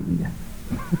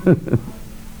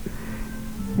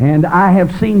And I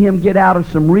have seen him get out of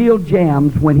some real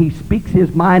jams when he speaks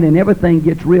his mind and everything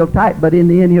gets real tight. But in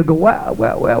the end, he'll go,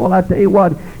 well, I tell you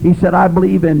what. He said, I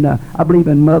believe in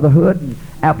motherhood and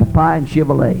apple pie and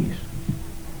Chevrolets.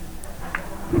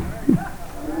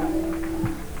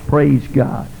 Praise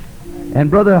God. And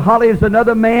Brother Holley is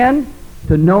another man.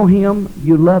 To know him,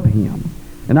 you love him.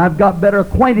 And I've got better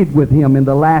acquainted with him in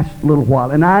the last little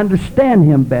while. And I understand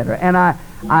him better. And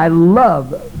I love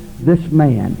this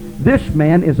man. This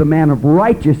man is a man of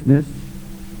righteousness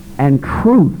and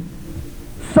truth.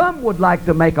 Some would like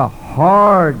to make a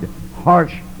hard,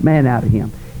 harsh man out of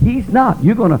him. He's not.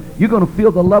 You're gonna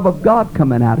feel the love of God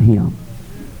coming out of him.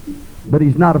 But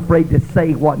he's not afraid to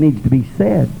say what needs to be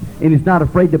said. And he's not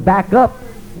afraid to back up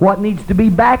what needs to be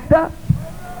backed up.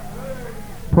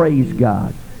 Praise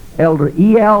God. Elder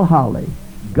E.L. Holley,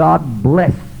 God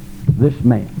bless this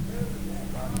man.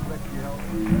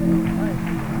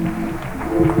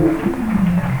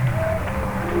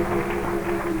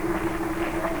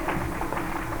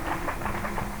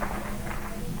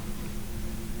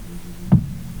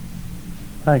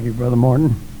 Thank you, Brother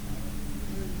Morton.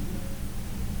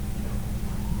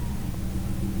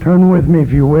 Turn with me,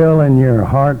 if you will, in your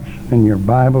hearts and your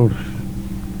Bibles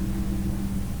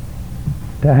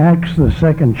to Acts, the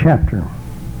 2nd chapter.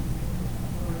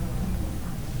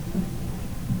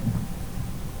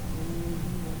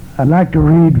 I'd like to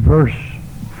read verse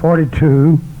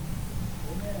 42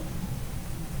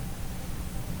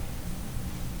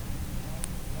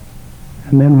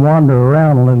 and then wander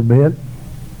around a little bit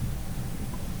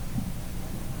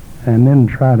and then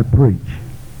try to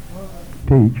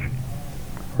teach,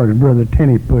 or as Brother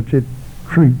Tenney puts it,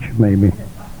 preach maybe.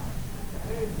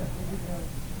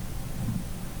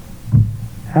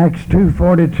 Acts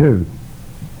 2:42,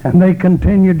 and they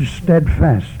continued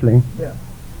steadfastly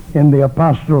in the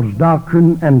apostles'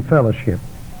 doctrine and fellowship,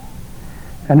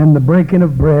 and in the breaking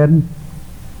of bread,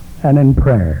 and in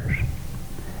prayers.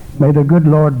 May the good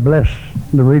Lord bless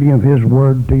the reading of his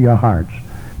word to your hearts.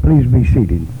 Please be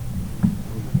seated.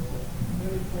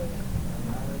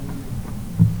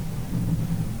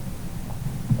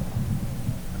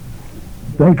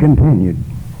 They continued.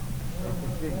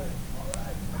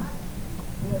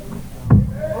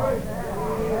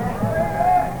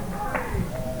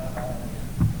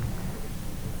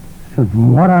 And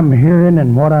from what I'm hearing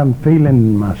and what I'm feeling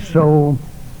in my soul,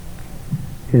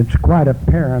 it's quite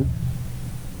apparent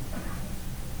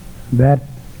that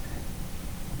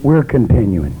we're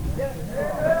continuing.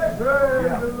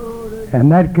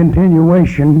 And that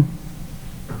continuation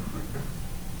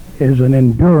is an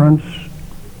endurance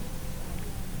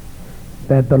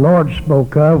that the Lord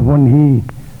spoke of when he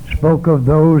spoke of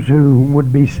those who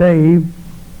would be saved.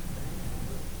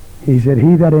 He said,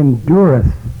 he that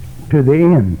endureth to the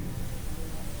end.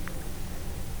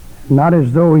 Not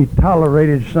as though he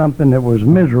tolerated something that was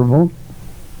miserable,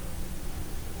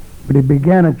 but he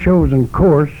began a chosen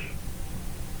course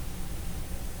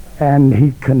and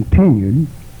he continued.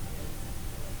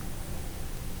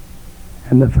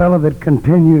 And the fellow that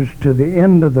continues to the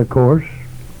end of the course,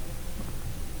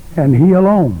 and he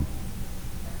alone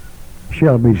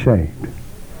shall be saved.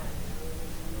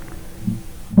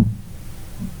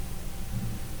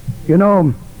 You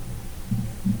know,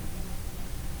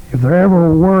 if there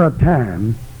ever were a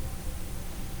time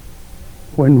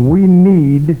when we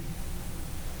need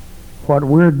what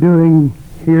we're doing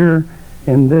here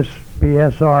in this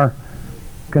PSR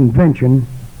convention,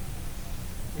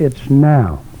 it's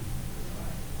now.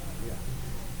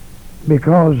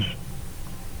 Because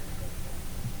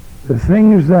the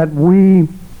things that we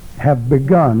have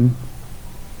begun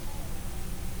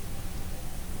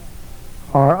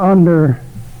are under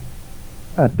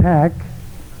attack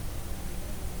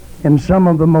in some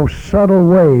of the most subtle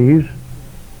ways,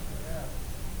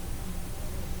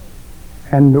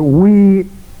 and we,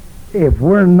 if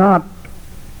we're not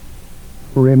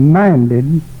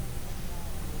reminded,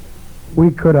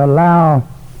 we could allow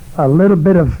a little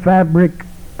bit of fabric,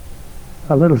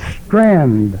 a little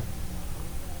strand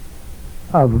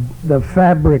of the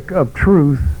fabric of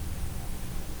truth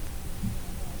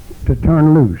to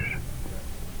turn loose.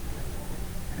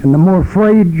 And the more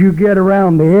frayed you get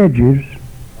around the edges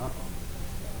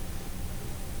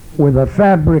with a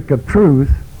fabric of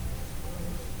truth,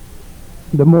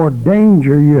 the more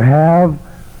danger you have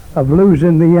of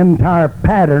losing the entire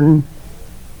pattern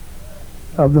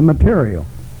of the material.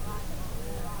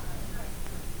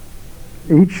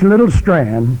 Each little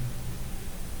strand,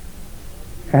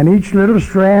 and each little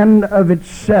strand of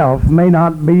itself may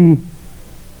not be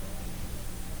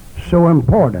so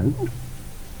important,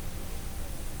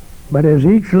 but as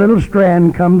each little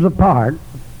strand comes apart,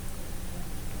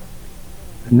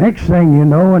 Next thing you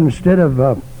know, instead of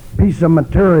a piece of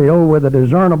material with a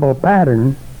discernible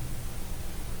pattern,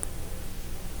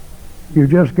 you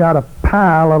just got a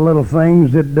pile of little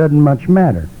things that doesn't much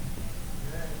matter.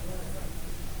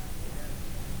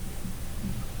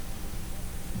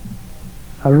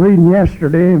 I was reading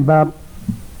yesterday about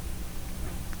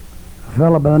a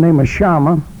fellow by the name of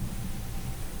Shammah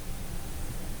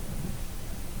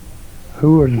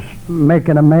who was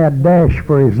making a mad dash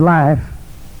for his life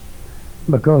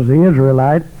because the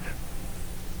Israelites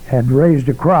had raised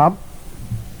a crop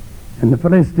and the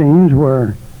Philistines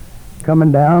were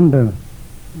coming down to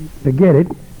get it,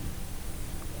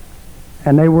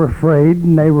 and they were afraid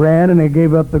and they ran and they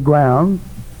gave up the ground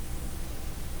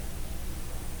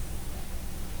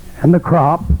and the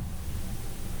crop,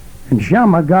 and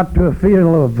Shammah got to a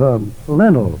field of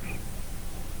lentils,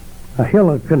 a hill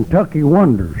of Kentucky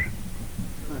wonders.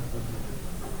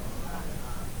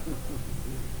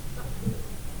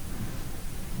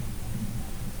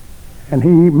 And he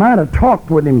might have talked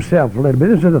with himself a little bit.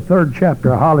 This is the 3rd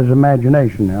chapter of Holley's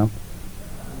imagination now.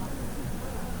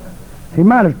 He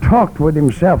might have talked with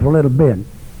himself a little bit.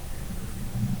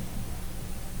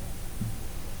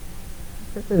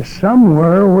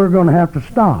 Somewhere we're going to have to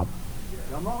stop.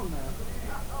 Come on now.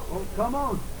 Oh, come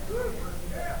on.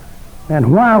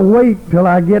 And why wait till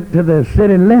I get to the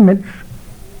city limits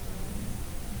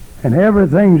and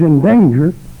everything's in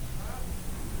danger?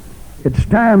 It's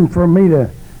time for me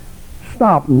to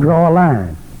stop and draw a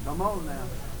line. Come on now.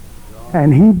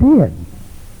 And he did.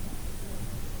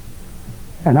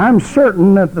 And I'm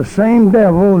certain that the same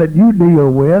devil that you deal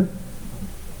with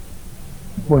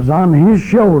was on his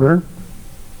shoulder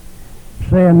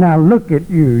saying, now look at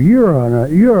you. You're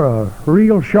a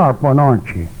real sharp one, aren't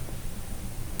you?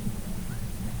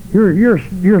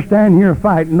 You're standing here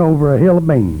fighting over a hill of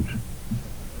beans.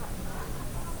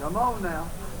 Come on now.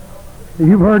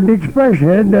 You've heard the expression,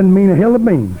 it doesn't mean a hill of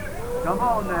beans. Come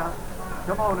on now.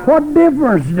 Come on now. What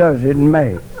difference does it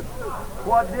make?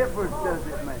 What difference does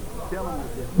it make? Tell them the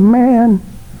difference. Man,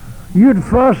 you'd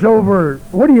fuss over,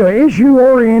 what are you, an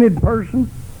issue-oriented person?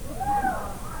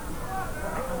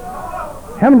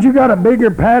 Haven't you got a bigger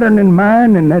pattern in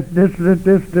mind than that this?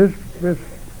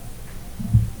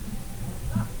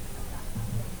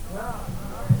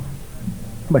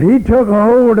 But he took a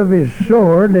hold of his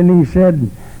sword and he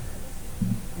said,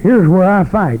 here's where I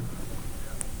fight.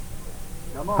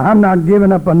 I'm not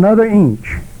giving up another inch.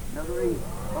 Another inch.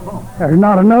 Come on. There's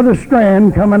not another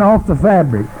strand coming off the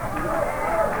fabric.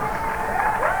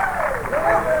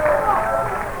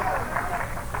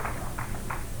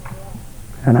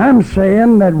 And I'm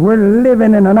saying that we're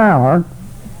living in an hour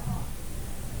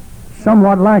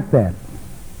somewhat like that.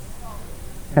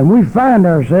 And we find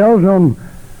ourselves on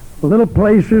little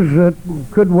places that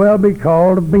could well be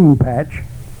called a bean patch.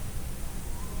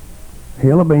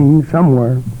 Hill of beans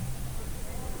somewhere.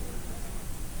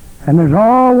 And there's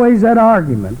always that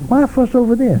argument. Why fuss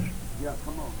over this? Yeah,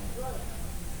 come on.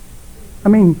 I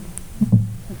mean,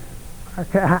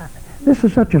 this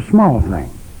is such a small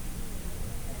thing.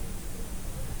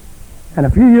 And a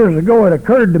few years ago it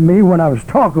occurred to me when I was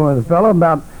talking with a fellow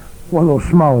about one of those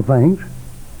small things.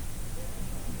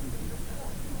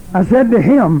 I said to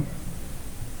him,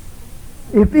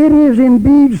 if it is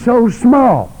indeed so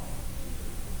small,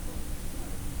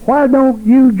 why don't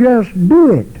you just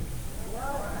do it?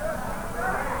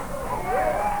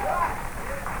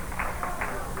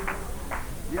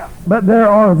 But there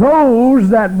are those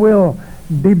that will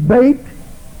debate,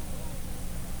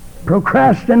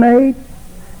 procrastinate,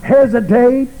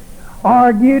 hesitate,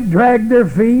 argue, drag their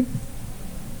feet,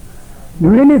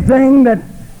 do anything that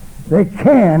they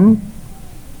can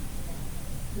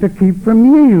to keep from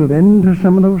yielding to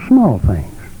some of those small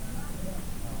things.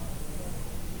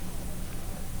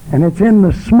 And it's in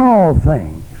the small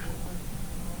things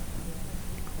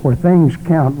where things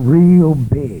count real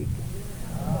big.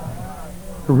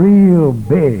 Real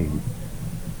big.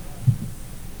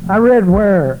 I read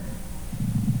where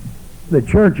the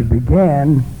church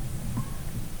began,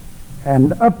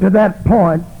 and up to that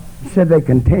point, it said they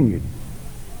continued.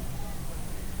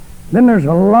 Then there's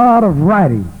a lot of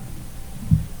writing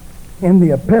in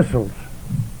the epistles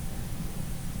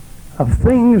of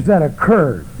things that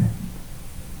occurred.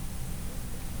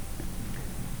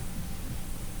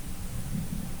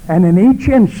 And in each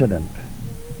incident,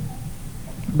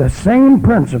 the same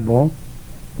principle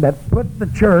that put the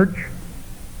church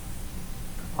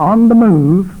on the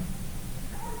move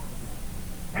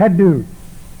had to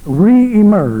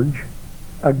re-emerge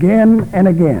again and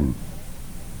again,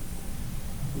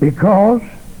 because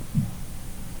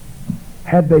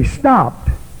had they stopped,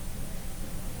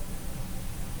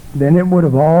 then it would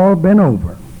have all been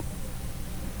over.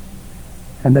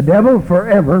 And the devil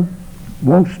forever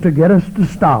wants to get us to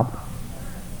stop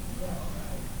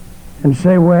and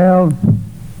say, well,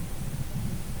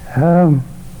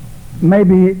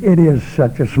 maybe it is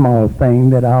such a small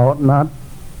thing that I ought not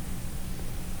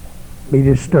be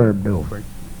disturbed over it.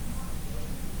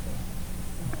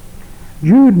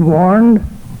 Jude warned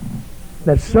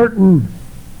that certain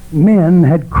men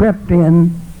had crept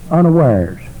in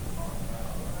unawares.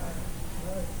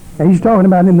 And he's talking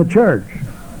about in the church.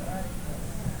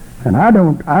 And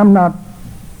I'm not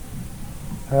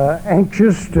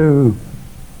anxious to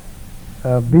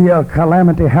be a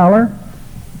calamity howler.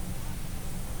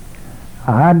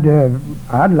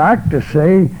 I'd like to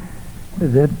say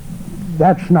that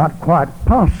that's not quite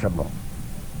possible.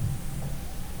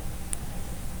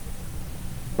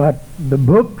 But the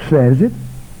book says it.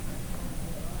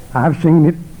 I've seen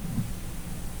it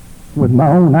with my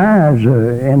own eyes,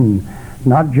 and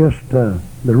not just the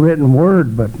written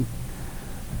word, but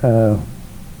the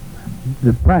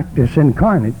practice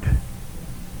incarnate.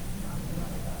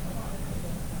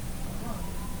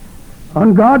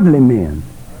 Ungodly men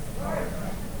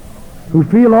who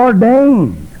feel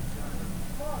ordained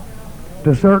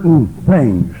to certain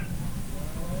things.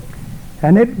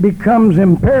 And it becomes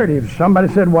imperative. Somebody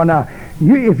said, well, now,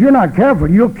 if you're not careful,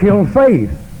 you'll kill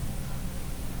faith.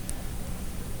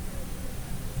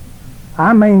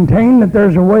 I maintain that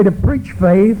there's a way to preach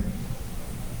faith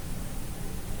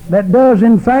that does,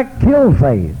 in fact, kill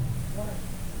faith.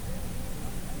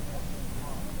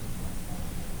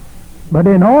 But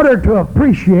in order to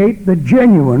appreciate the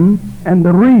genuine and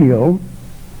the real,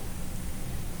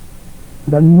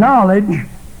 the knowledge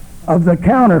of the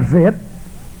counterfeit,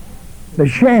 the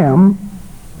sham,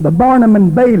 the Barnum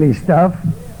and Bailey stuff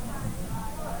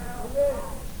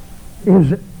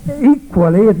is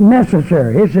equally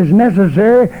necessary. It's as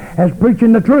necessary as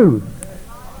preaching the truth.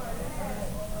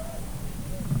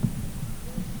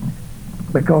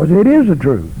 Because it is the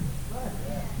truth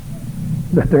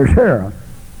that there's error.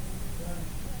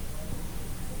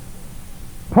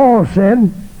 Paul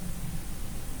said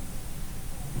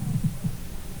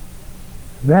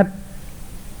that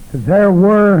there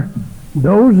were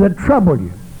those that trouble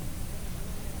you.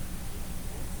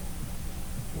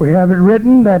 We have it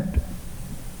written that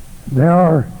there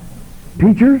are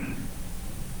teachers,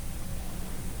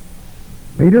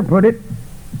 Peter put it,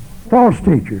 false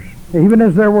teachers, even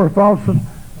as there were false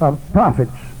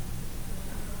prophets.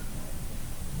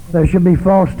 There should be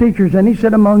false teachers, and he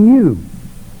said among you.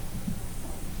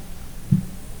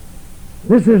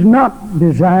 This is not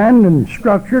designed and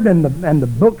structured, and the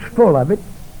book's full of it.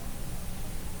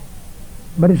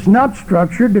 But it's not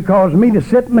structured to cause me to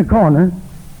sit in the corner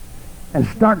and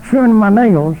start chewing my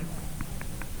nails.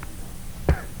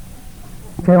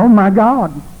 Say, oh my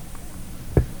God,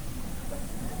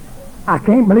 I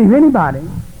can't believe anybody.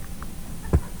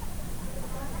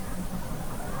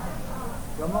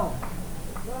 Come on.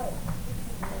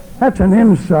 That's an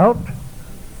insult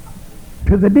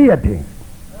to the deity.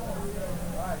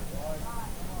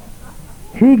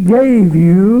 He gave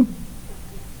you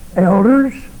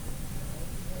elders.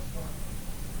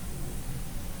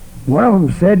 One of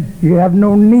them said, you have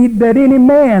no need that any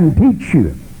man teach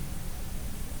you.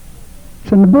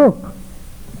 It's in the book.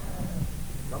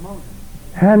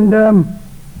 And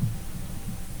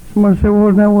someone said,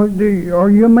 well, now, are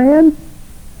you a man?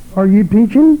 Are you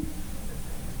teaching?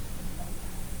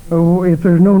 Oh, if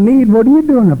there's no need, what are you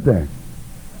doing up there?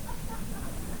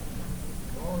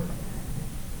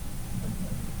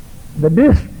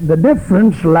 The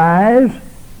difference lies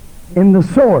in the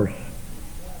source.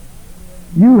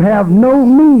 You have no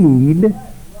need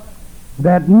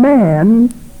that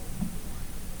man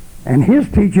and his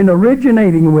teaching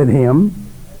originating with him,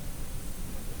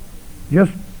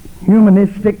 just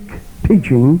humanistic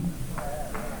teaching,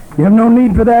 you have no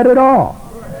need for that at all.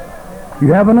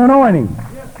 You have an anointing.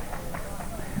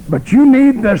 But you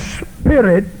need the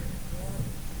Spirit,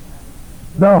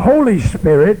 the Holy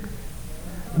Spirit,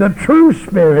 the true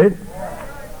Spirit,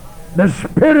 the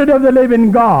Spirit of the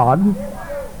living God,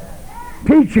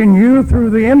 teaching you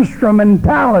through the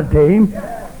instrumentality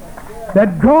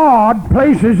that God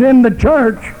places in the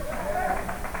church,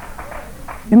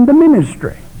 in the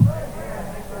ministry.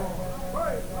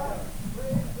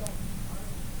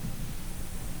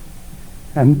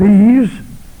 And these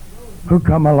who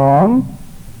come along,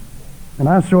 and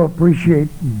I so appreciate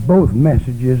both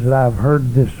messages that I've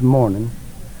heard this morning.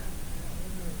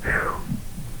 Whew.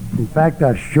 In fact,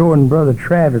 I was showing Brother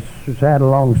Travis, who sat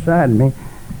alongside me,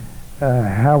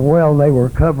 how well they were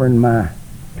covering my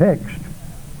text.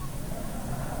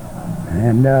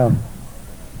 And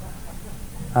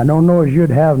I don't know as you'd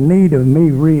have need of me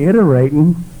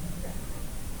reiterating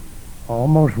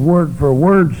almost word for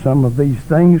word some of these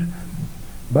things,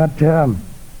 but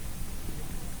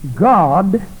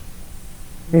God,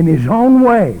 in His own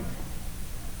way,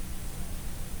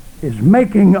 is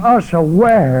making us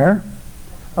aware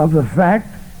of the fact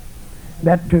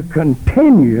that to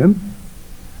continue,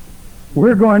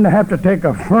 we're going to have to take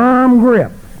a firm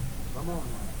grip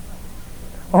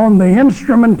on the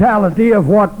instrumentality of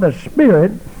what the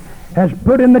Spirit has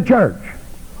put in the church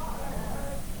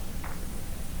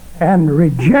and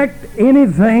reject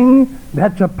anything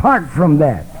that's apart from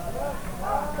that.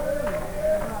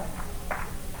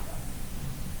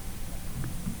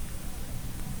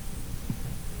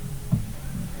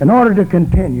 In order to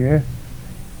continue,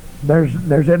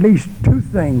 there's at least two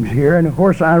things here, and of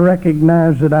course I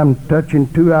recognize that I'm touching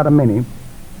two out of many,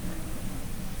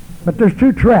 but there's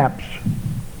two traps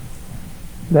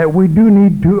that we do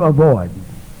need to avoid.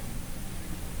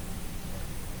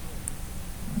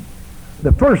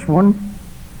 The first one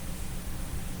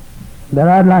that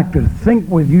I'd like to think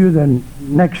with you the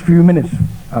next few minutes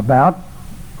about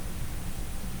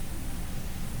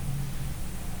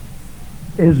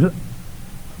is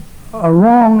a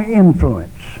wrong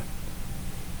influence.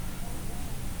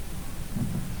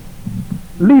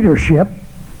 Leadership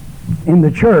in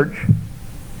the church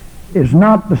is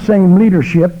not the same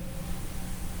leadership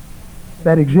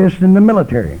that exists in the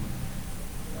military.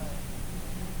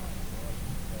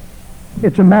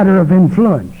 It's a matter of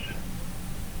influence.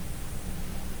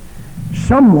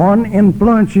 Someone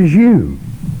influences you.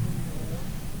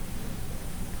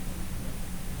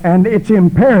 And it's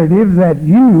imperative that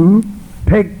you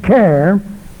take care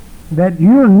that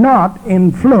you're not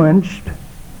influenced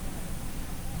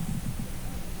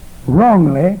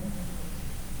wrongly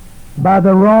by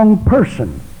the wrong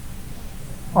person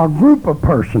or group of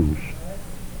persons.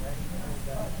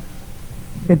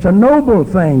 It's a noble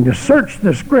thing to search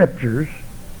the Scriptures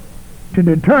to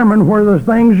determine whether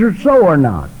things are so or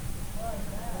not.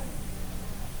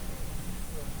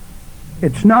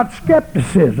 It's not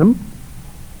skepticism.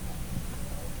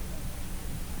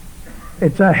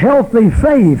 It's a healthy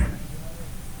faith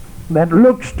that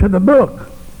looks to the book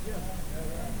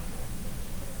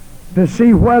to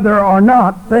see whether or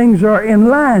not things are in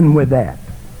line with that.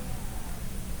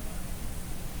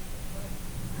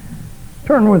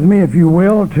 Turn with me, if you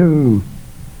will, to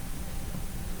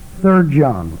 3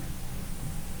 John.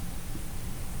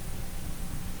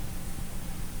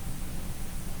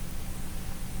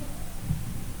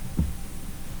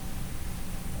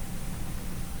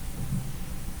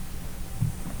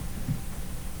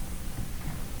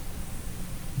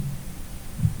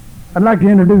 I'd like to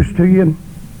introduce to you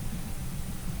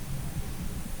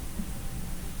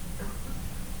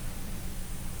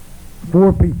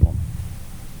four people.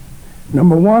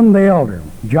 Number one, the elder,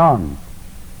 John,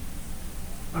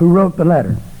 who wrote the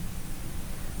letter.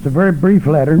 It's a very brief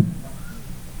letter.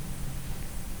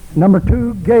 Number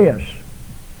two, Gaius,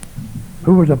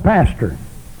 who was a pastor.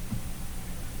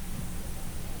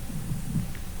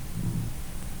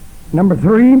 Number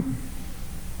three,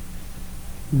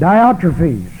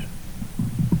 Diotrephes,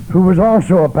 who was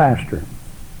also a pastor.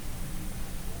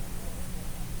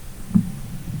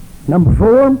 Number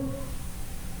four,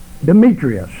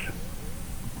 Demetrius,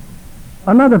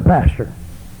 another pastor.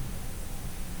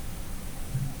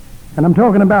 And I'm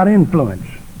talking about influence.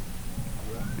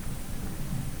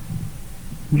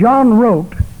 John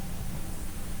wrote,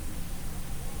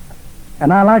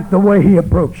 and I like the way he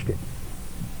approached it.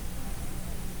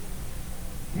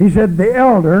 He said, the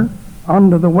elder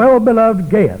unto the well-beloved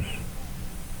Gaius,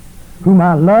 whom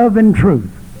I love in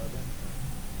truth.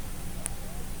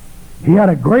 He had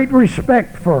a great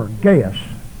respect for Gaius.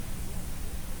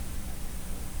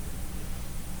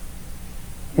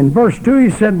 In verse 2 he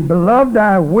said, Beloved,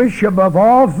 I wish above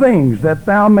all things that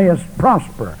thou mayest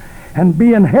prosper and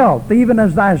be in health, even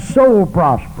as thy soul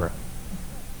prospereth.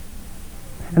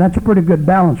 And that's a pretty good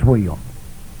balance wheel.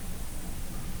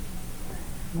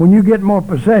 When you get more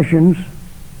possessions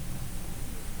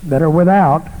that are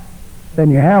without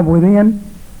than you have within,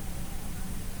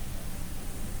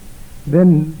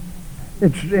 then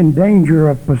it's in danger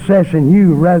of possessing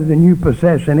you rather than you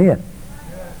possessing it.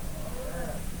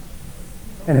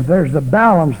 And if there's the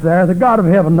balance there, the God of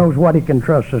heaven knows what He can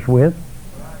trust us with.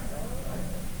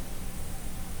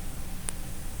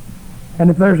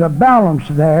 And if there's a balance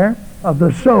there of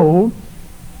the soul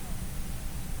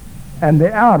and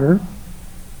the outer,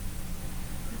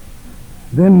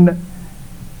 then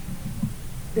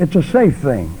it's a safe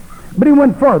thing. But he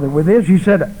went further with this. He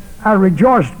said, I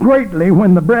rejoiced greatly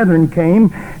when the brethren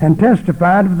came and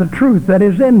testified of the truth that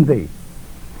is in thee.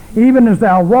 even as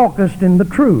thou walkest in the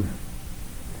truth.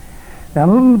 Now,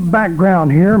 a little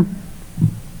background here.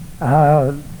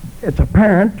 It's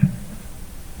apparent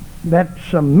that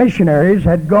some missionaries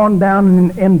had gone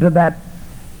down into that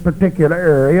particular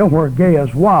area where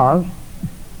Gaius was,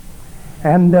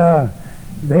 and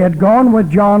they had gone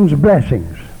with John's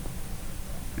blessings.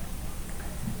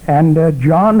 And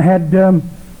John had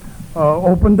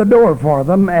opened the door for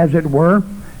them, as it were,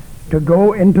 to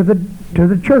go into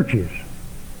the churches.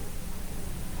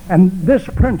 And this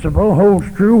principle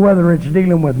holds true whether it's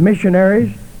dealing with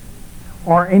missionaries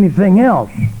or anything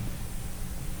else.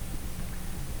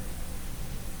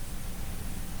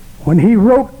 When he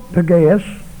wrote to Gaius,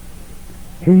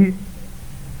 he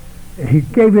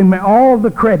gave him all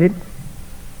the credit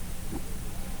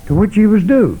to which he was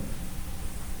due.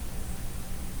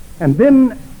 And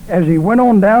then, as he went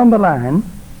on down the line,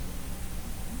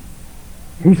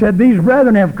 he said, these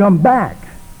brethren have come back,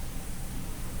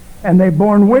 and they've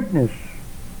borne witness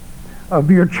of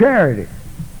your charity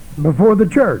before the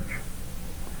church,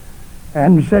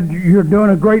 and said, you're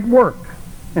doing a great work,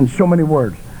 in so many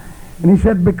words. And he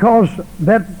said, because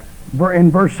that,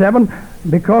 in verse 7,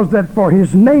 because that for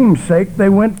his name's sake they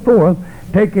went forth,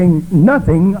 taking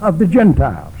nothing of the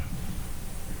Gentiles.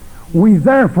 We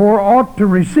therefore ought to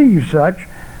receive such,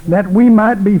 that we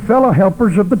might be fellow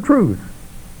helpers of the truth.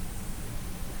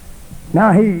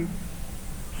 Now he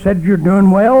said, you're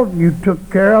doing well, you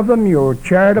took care of them, you were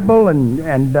charitable,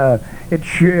 and it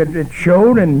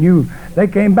showed, and they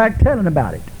came back telling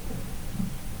about it.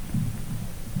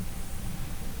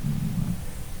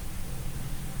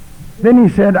 Then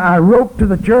he said, I wrote to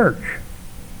the church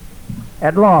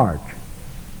at large,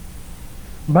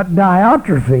 but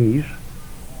Diotrephes,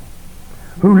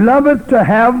 who loveth to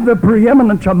have the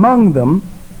preeminence among them,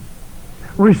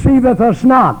 receiveth us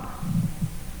not.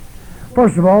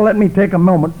 First of all, let me take a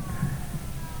moment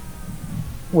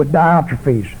with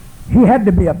Diotrephes. He had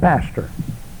to be a pastor.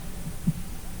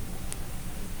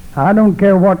 I don't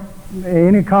care what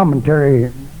any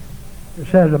commentary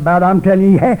says about it. I'm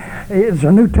telling you, it's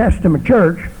a New Testament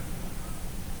church,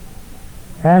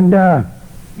 and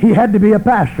he had to be a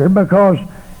pastor, because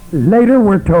later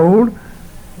we're told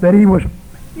that he was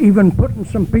even putting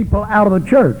some people out of the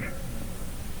church.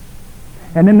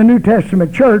 And in the New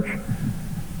Testament church,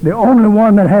 the only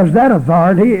one that has that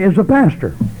authority is a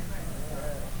pastor.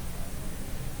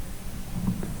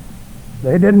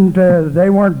 They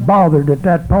weren't bothered at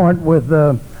that point with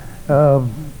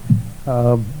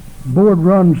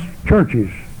board-run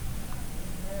churches.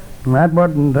 And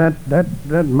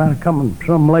that might have come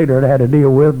some later. It had to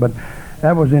deal with, but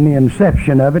that was in the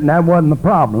inception of it, and that wasn't the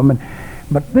problem.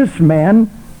 But this man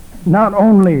not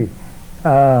only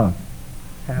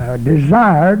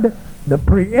desired the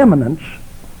preeminence,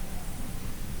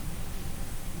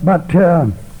 but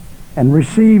and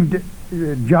received,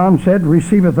 John said,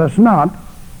 receiveth us not.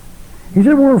 He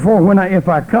said, wherefore, if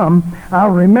I come,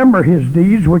 I'll remember his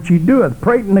deeds which he doeth,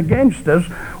 prating against us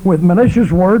with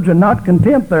malicious words, and not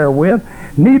content therewith.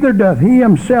 Neither doth he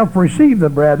himself receive the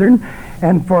brethren,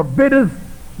 and forbiddeth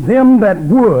them that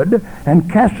would, and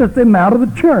casteth them out of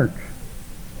the church.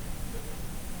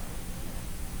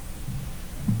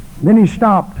 Then he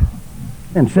stopped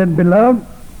and said, beloved,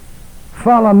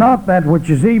 follow not that which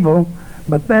is evil,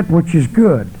 but that which is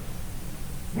good.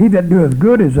 He that doeth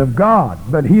good is of God,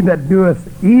 but he that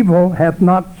doeth evil hath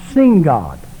not seen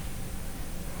God.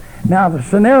 Now the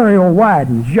scenario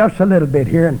widens just a little bit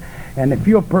here, and if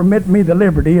you'll permit me the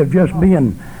liberty of just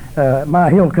being my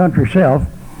hill country self,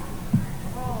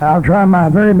 I'll try my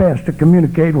very best to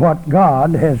communicate what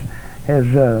God has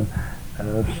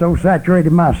so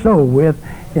saturated my soul with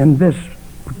in this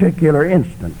particular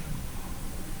instance.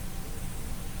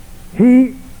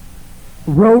 He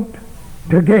wrote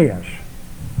to Gaius.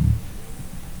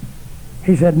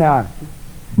 He said, now,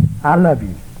 I love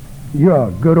you. You're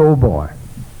a good old boy.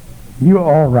 You're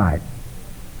all right.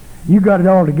 You got it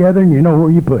all together, and you know where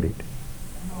you put it.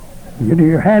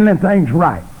 You're handling things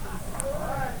right.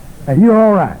 And you're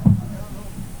all right.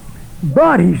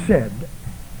 But, he said,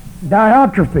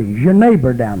 Diotrephes, your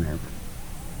neighbor down there,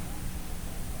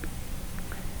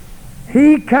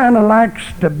 he kind of likes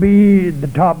to be the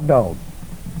top dog.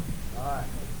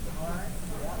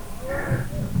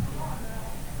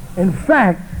 In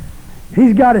fact,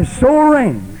 he's got it so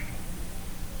arranged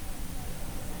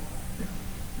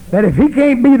that if he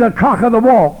can't be the cock of the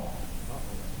walk,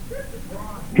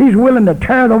 he's willing to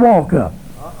tear the walk up.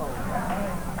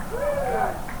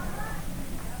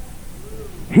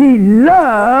 He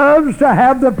loves to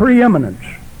have the preeminence.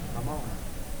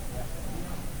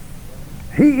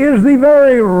 He is the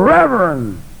very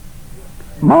Reverend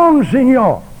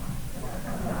Monsignor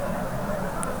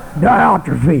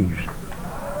Diotrephes.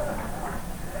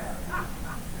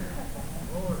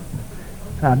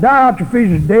 Now,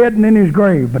 Diotrephes is dead and in his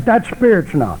grave, but that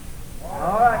spirit's not.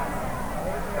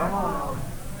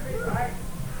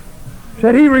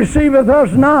 Said, he receiveth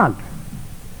us not.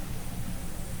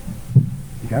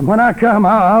 And when I come,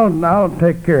 I'll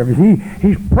take care of it.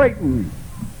 He's prating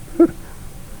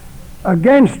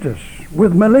against us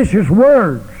with malicious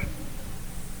words.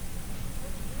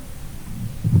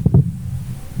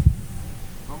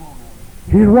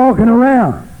 He's walking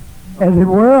around, as it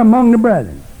were, among the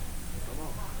brethren.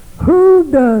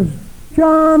 Who does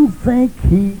John think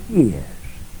he is?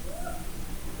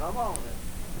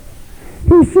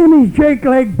 He sent these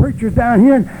Jake-leg preachers down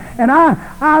here, and I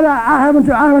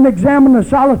haven't examined a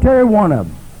solitary one of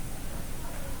them.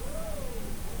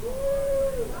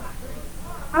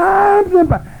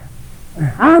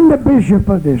 I'm the bishop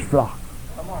of this flock.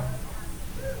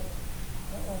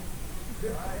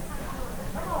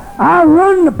 I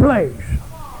run the place.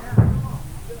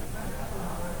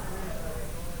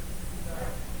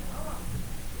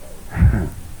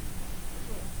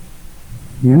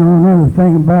 You know another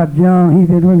thing about John, he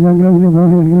did on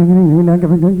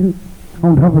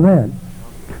top of that.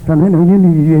 Have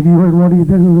you heard what he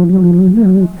did?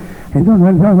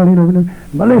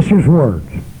 Malicious words.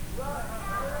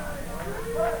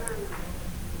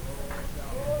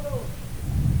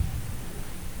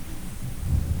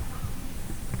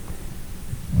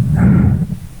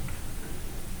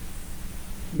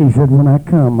 He said, when I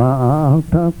come, I'll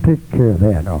take care of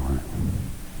that, all right.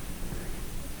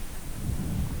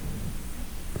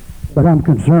 But I'm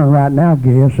concerned right now,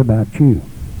 Gaius, about you.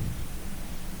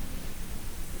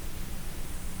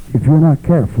 If you're not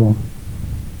careful,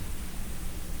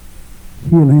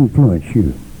 he'll influence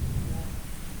you.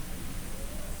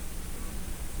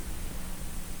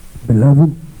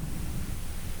 Beloved,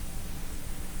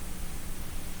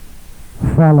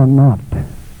 follow not.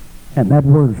 And that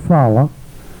word follow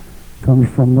comes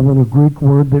from the little Greek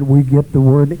word that we get the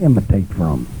word imitate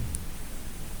from.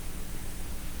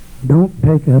 Don't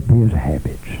take up his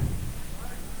habits.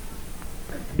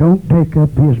 Don't take up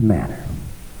his manner.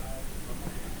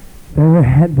 There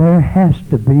has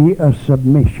to be a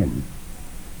submission.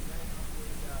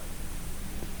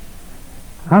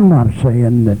 I'm not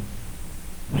saying that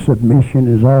submission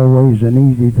is always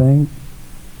an easy thing.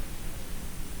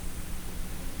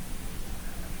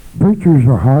 Preachers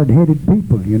are hard-headed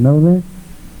people, you know that?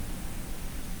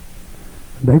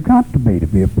 They've got to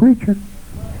be a preacher.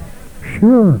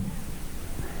 Sure.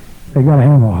 They got to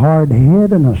have a hard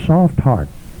head and a soft heart.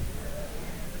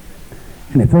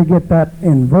 And if they get that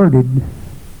inverted,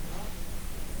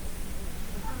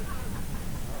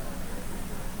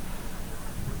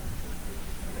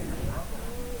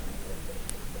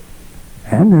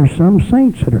 and there's some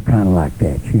saints that are kind of like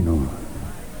that, you know.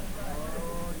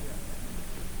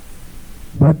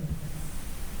 But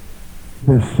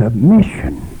the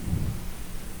submission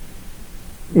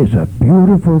is a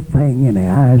beautiful thing in the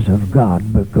eyes of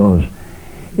God, because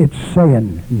it's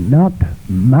saying, not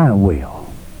my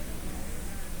will.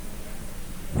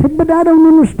 I said, but I don't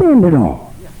understand it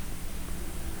all.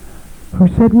 Who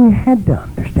said we had to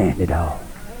understand it all?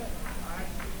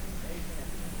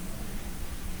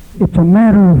 It's a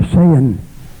matter of saying,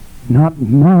 not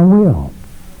my will.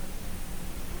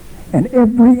 And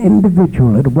every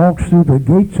individual that walks through the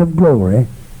gates of glory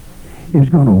is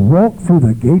going to walk through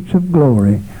the gates of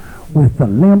glory with the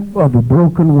limp of a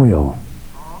broken will.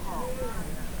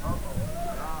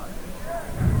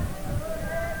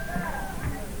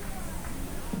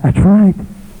 That's right.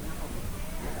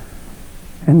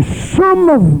 And some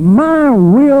of my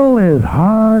will is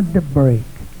hard to break.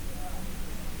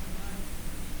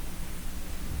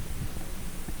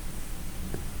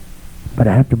 But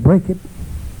I have to break it.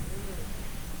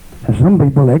 And some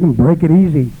people, they can break it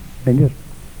easy. They just...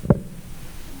 But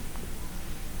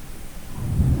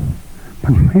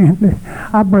man,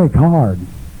 I break hard.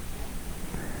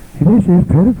 This is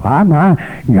pitiful. I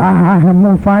have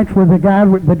more fights with the guy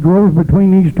that grows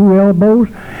between these two elbows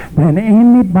than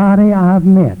anybody I've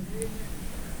met.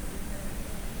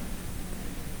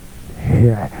 He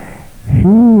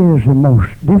is the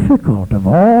most difficult of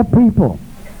all people.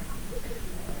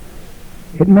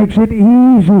 It makes it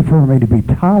easy for me to be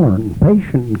tolerant and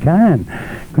patient and kind,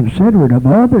 considerate of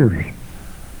others,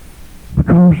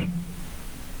 because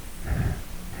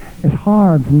it's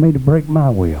hard for me to break my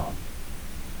will.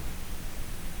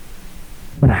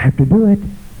 But I have to do it.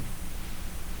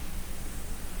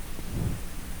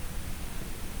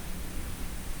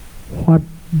 What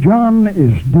John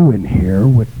is doing here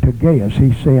with Gaius,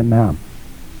 he's saying now,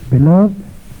 beloved,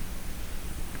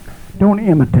 Don't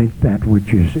imitate that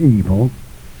which is evil,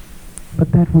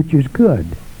 but that which is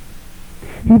good.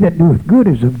 He that doeth good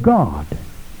is of God,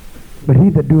 but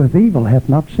he that doeth evil hath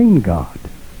not seen God.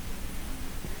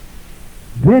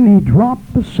 Then he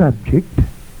dropped the subject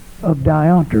of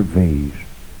Diotrephes.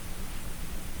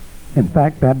 In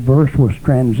fact, that verse was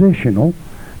transitional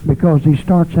because he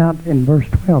starts out in verse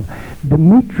 12.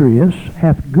 Demetrius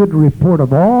hath good report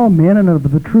of all men and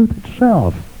of the truth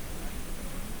itself.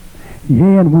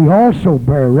 Yea, and we also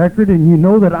bear record, and you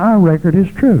know that our record is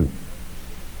true.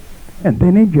 And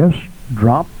then he just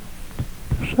dropped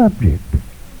the subject.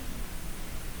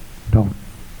 Don't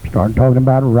start talking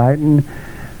about writing.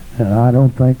 And I don't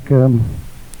think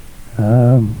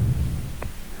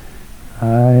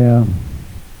I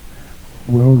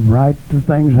will write the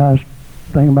things I was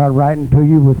thinking about writing to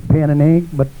you with pen and ink,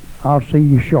 but I'll see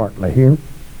you shortly here.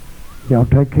 Y'all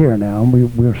take care now,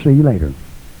 and we'll see you later.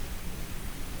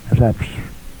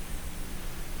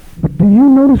 But do you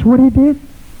notice what he did?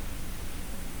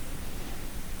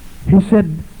 He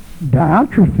said,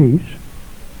 Diotrephes,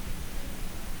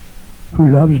 who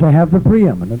loves to have the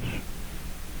preeminence.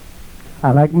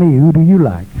 I like me. Who do you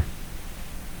like?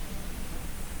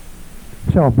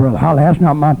 So, Brother Holley, that's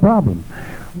not my problem.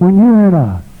 When you're in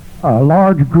a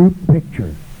large group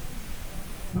picture,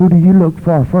 who do you look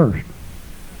for first?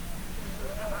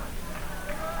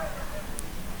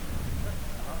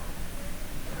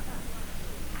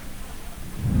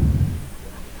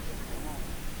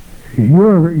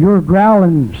 Your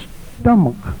growling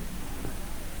stomach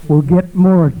will get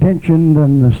more attention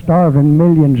than the starving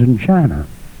millions in China.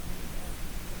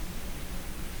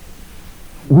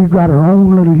 We've got our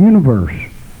own little universe.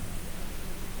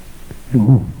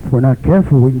 And if we're not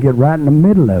careful, we can get right in the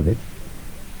middle of it.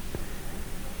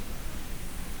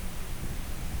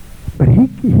 But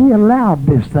he allowed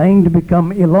this thing to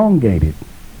become elongated.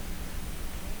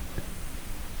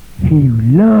 He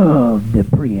loved the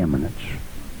preeminence.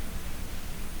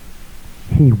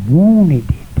 He wanted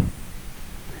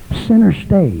it. Center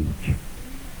stage.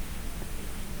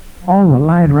 All the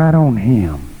light right on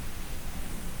him.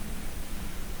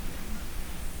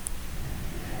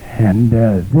 And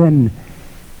then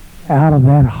out of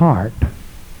that heart,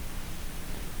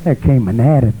 there came an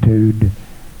attitude,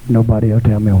 nobody will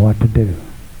tell me what to do.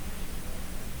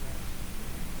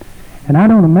 And I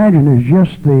don't imagine it's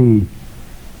just the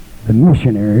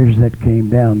missionaries that came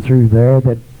down through there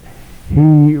that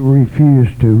he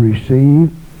refused to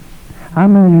receive. I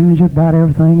imagine it's about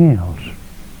everything else.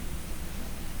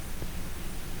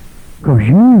 Because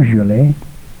usually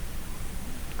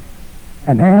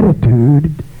an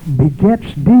attitude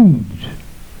begets deeds.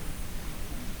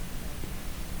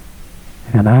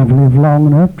 And I've lived long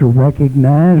enough to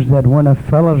recognize that when a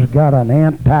fellow's got an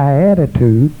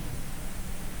anti-attitude,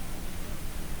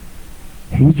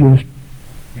 he just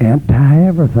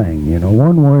anti-everything,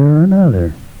 one way or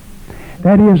another.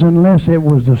 That is, unless it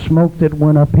was the smoke that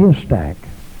went up his stack.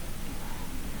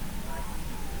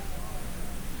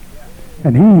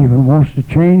 And he even wants to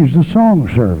change the song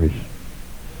service.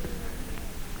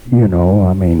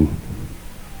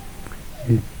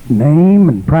 Name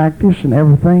and practice and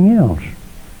everything else.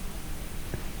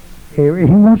 He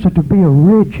wants it to be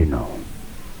original.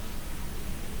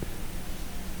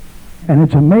 And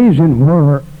it's amazing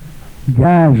where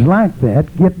guys like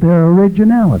that get their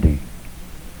originality.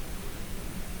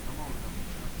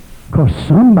 Because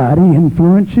somebody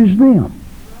influences them.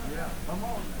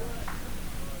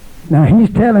 Now he's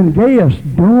telling Gaius,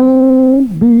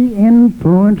 don't be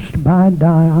influenced by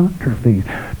Diotrephes.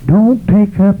 Don't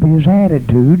take up his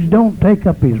attitudes. Don't take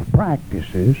up his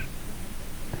practices.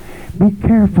 Be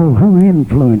careful who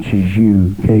influences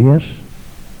you, Gaius.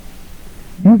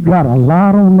 You've got a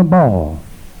lot on the ball.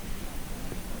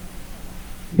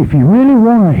 If you really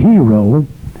want a hero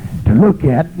to look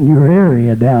at in your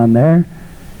area down there,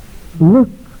 look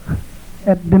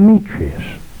at Demetrius.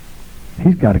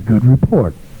 He's got a good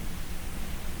report.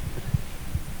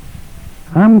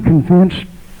 I'm convinced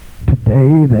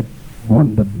today that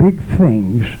one of the big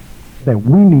things that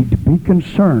we need to be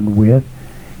concerned with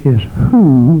is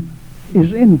who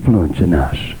is influencing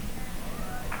us.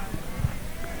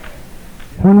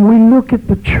 When we look at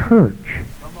the church,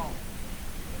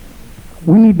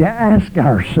 we need to ask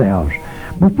ourselves,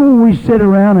 before we sit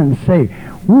around and say,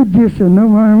 we're just we're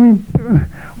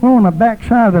on the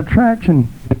backside of the tracks, and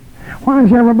why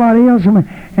is everybody else,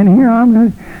 and here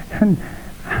I'm, and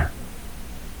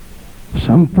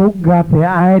some folk got the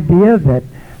idea that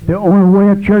the only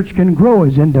way a church can grow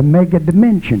is into mega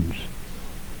dimensions.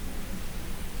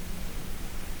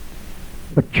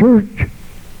 But church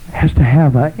has to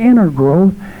have an inner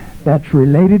growth that's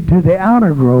related to the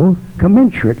outer growth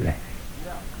commensurately.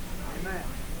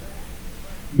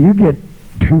 You get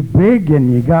too big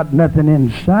and you got nothing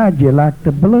inside you like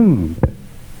the balloon.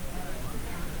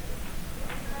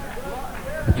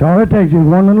 That's all it takes is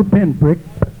one little pinprick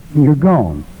and you're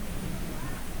gone.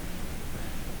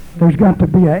 There's got to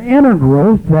be an inner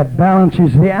growth that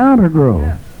balances the outer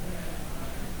growth.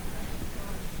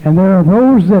 And there are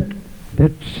those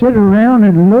that sit around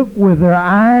and look with their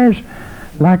eyes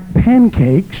like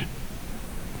pancakes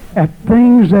at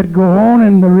things that go on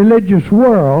in the religious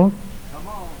world,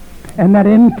 and that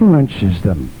influences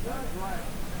them.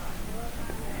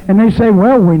 And they say,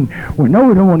 well, we know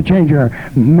we don't want to change our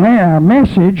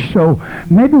message, so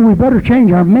maybe we better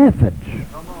change our methods.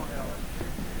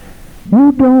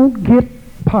 You don't get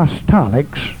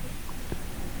apostolics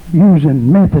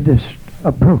using Methodist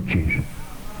approaches.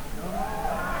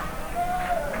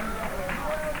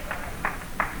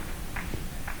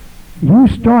 You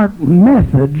start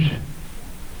methods,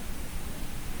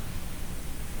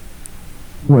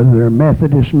 whether they're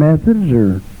Methodist methods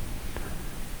or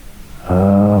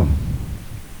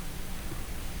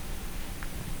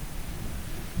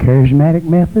charismatic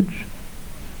methods.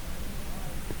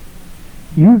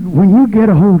 When you get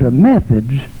a hold of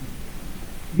methods,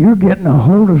 you're getting a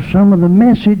hold of some of the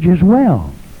message as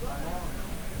well.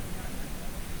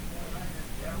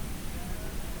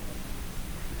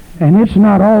 And it's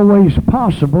not always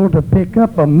possible to pick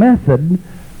up a method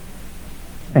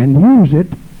and use it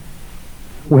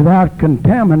without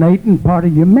contaminating part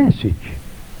of your message.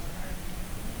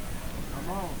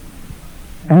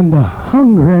 And the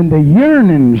hunger and the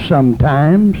yearning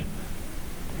sometimes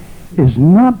is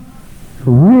not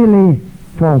really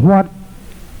for what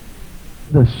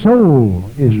the soul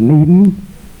is needing,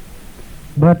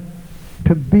 but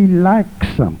to be like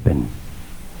something.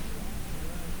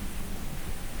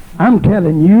 I'm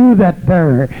telling you that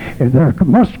there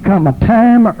must come a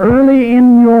time early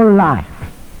in your life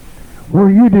where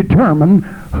you determine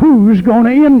who's going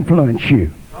to influence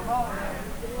you.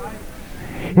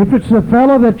 If it's the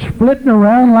fellow that's flitting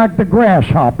around like the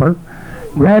grasshopper,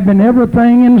 grabbing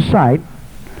everything in sight,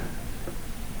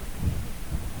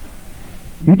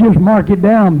 you just mark it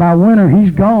down. By winter,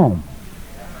 he's gone.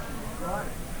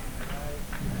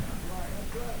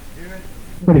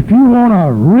 But if you want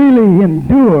to really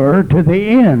endure to the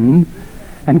end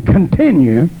and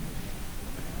continue,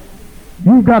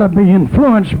 you've got to be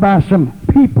influenced by some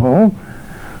people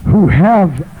who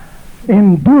have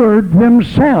endured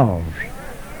themselves.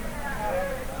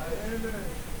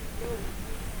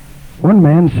 One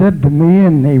man said to me,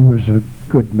 and he was a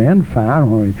good man,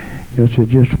 fine, it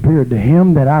just appeared to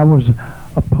him that I was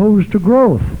opposed to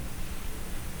growth.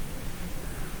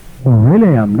 Well,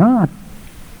 really, I'm not.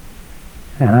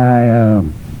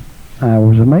 And I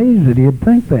was amazed that he'd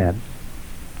think that.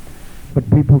 But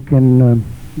people can,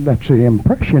 that's the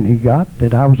impression he got,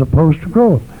 that I was opposed to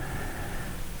growth.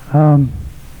 How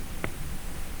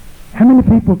many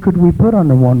people could we put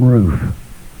under one roof?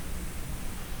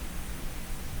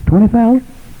 20,000?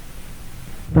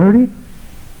 30?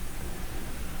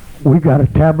 We got a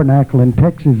tabernacle in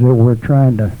Texas that we're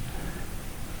concerned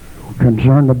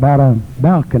about a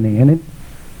balcony in it.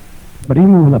 But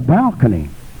even with a balcony,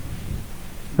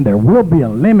 there will be a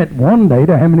limit one day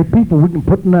to how many people we can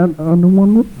put under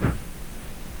one roof.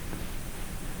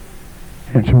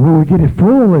 And so when we get it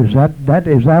full, is that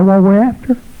what we're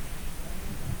after?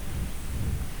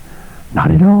 Not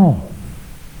at all.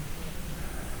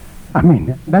 I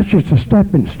mean, that's just a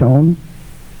stepping stone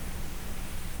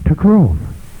to growth.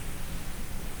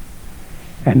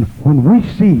 And when we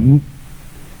see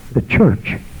the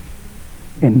church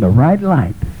in the right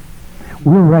light,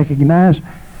 we'll recognize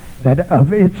that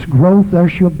of its growth there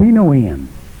shall be no end.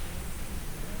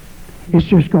 It's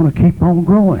just going to keep on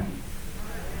growing.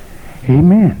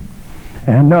 Amen.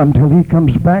 And until he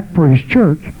comes back for his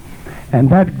church, and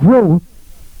that growth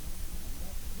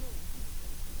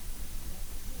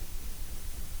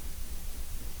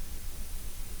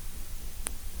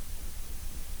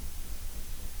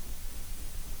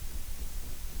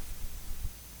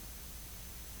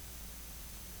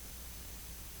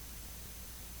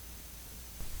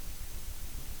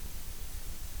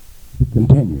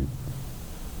continue.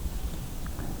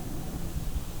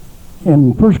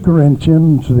 In 1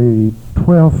 Corinthians, the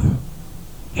 12th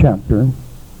chapter,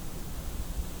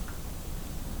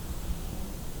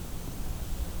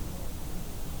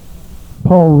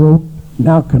 Paul wrote,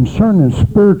 "Now concerning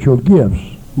spiritual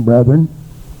gifts, brethren,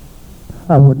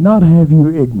 I would not have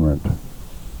you ignorant.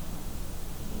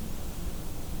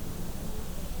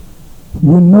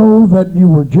 You know that you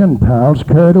were Gentiles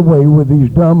carried away with these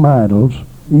dumb idols,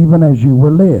 even as you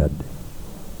were led.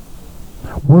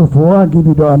 Wherefore I give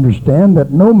you to understand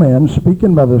that no man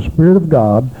speaking by the Spirit of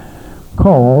God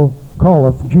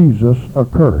calleth Jesus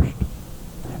accursed,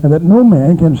 and that no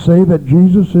man can say that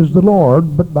Jesus is the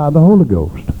Lord but by the Holy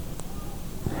Ghost.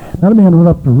 Now let me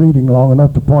interrupt the reading long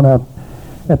enough to point out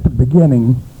at the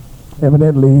beginning,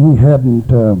 evidently he hadn't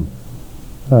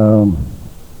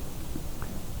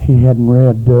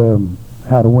read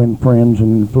How to Win Friends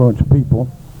and Influence People,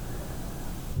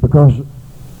 because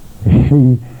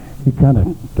he kind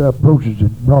of approaches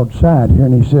it broadside here,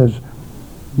 and he says,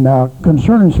 now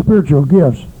concerning spiritual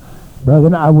gifts,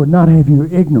 brethren, I would not have you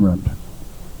ignorant.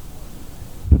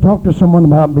 To talk to someone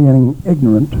about being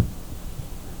ignorant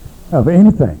of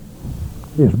anything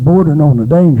is bordering on the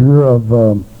danger of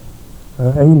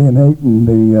alienating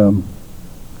the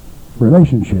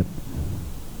relationship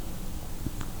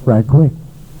right quick.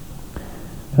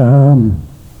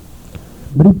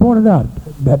 But he pointed out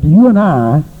that you and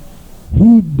I,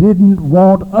 he didn't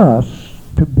want us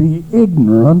to be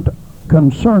ignorant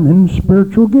concerning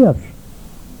spiritual gifts.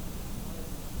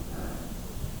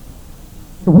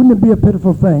 Wouldn't it be a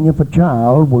pitiful thing if a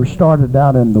child were started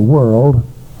out in the world,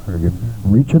 or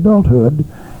reach adulthood,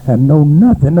 and know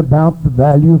nothing about the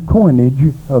value of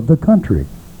coinage of the country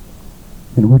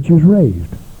in which he was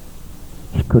raised?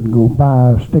 Just couldn't go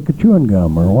buy a stick of chewing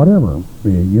gum or whatever,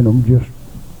 just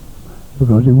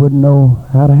because he wouldn't know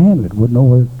how to handle it, wouldn't know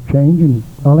where to change and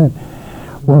all that.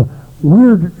 Well,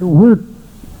 we're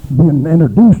being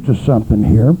introduced to something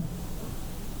here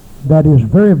that is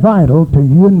very vital to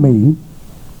you and me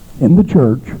in the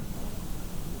church,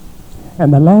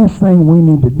 and the last thing we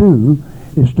need to do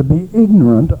is to be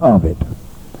ignorant of it,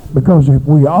 because if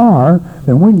we are,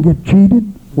 then we can get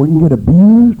cheated, we can get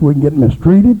abused, we can get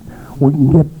mistreated, we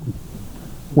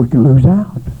can lose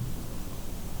out.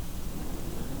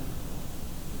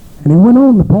 And he went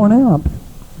on to point out,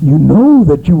 you know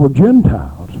that you were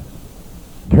Gentiles,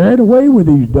 carried away with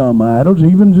these dumb idols,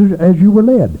 even as you were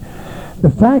led. The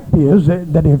fact is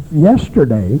that if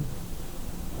yesterday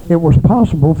it was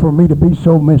possible for me to be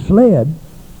so misled,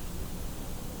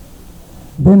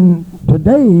 then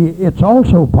today it's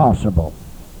also possible.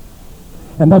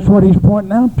 And that's what he's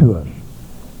pointing out to us.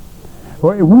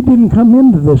 We didn't come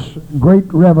into this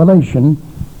great revelation,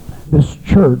 this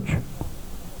church,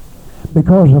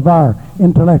 because of our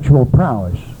intellectual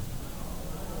prowess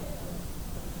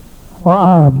or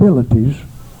our abilities.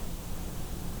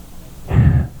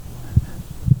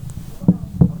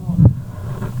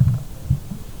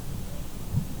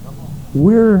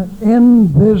 We're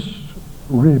in this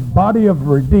body of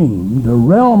redeemed, the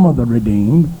realm of the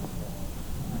redeemed,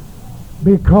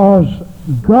 because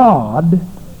God,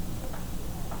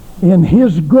 in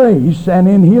his grace and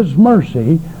in his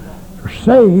mercy,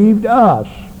 saved us,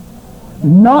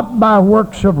 not by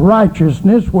works of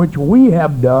righteousness which we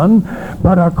have done,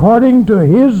 but according to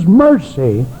his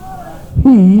mercy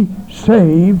he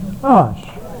saved us.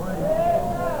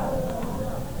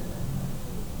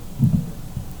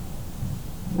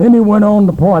 Then he went on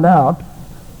to point out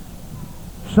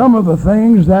some of the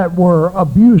things that were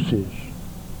abuses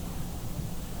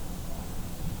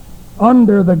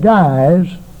under the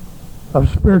guise of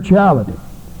spirituality.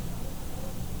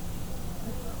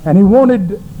 And he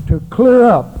wanted to clear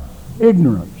up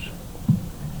ignorance.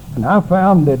 And I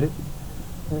found that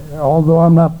although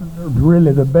I'm not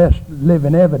really the best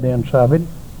living evidence of it,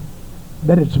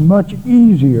 that it's much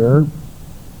easier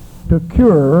to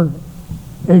cure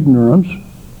ignorance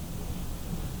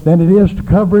than it is to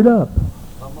cover it up.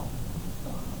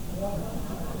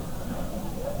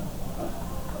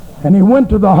 And he went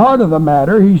to the heart of the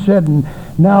matter. He said,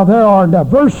 now there are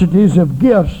diversities of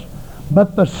gifts,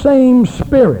 but the same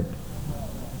Spirit.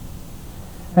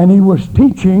 And he was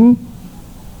teaching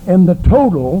in the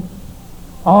total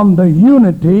on the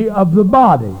unity of the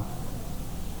body,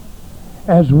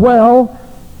 as well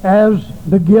as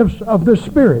the gifts of the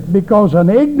Spirit, because an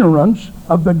ignorance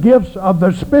of the gifts of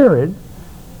the Spirit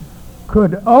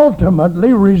could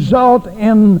ultimately result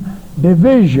in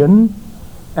division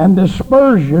and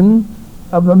dispersion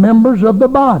of the members of the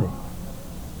body.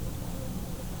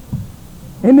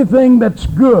 Anything that's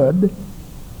good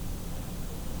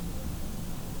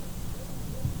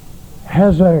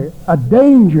has a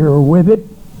danger with it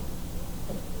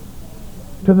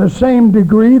to the same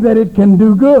degree that it can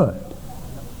do good.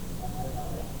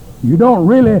 You don't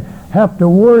really have to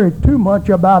worry too much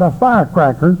about a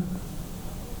firecracker.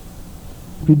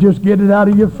 If you just get it out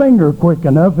of your finger quick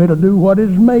enough, it'll do what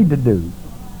it's made to do.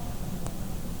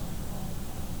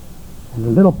 A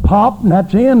little pop, and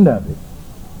that's the end of it.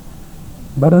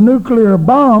 But a nuclear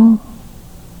bomb,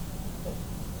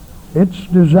 it's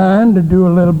designed to do a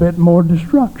little bit more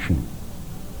destruction.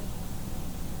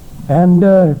 And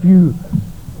if you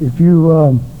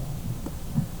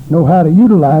know how to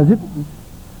utilize it,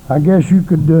 I guess you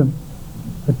could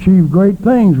achieve great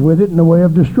things with it in the way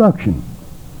of destruction.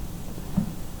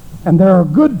 And there are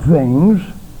good things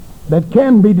that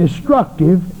can be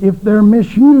destructive if they're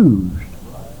misused.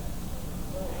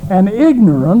 And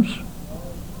ignorance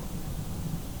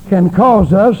can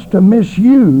cause us to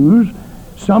misuse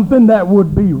something that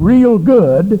would be real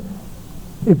good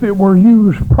if it were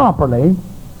used properly.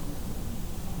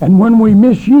 And when we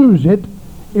misuse it,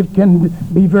 it can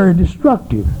be very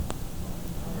destructive.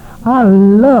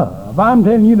 I'm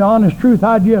telling you the honest truth,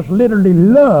 I just literally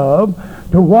love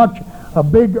to watch a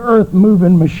big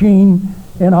earth-moving machine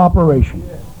in operation.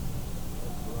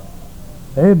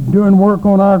 They're doing work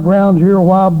on our grounds here a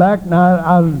while back, and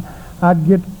I'd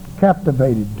get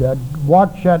captivated. I'd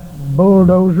watch that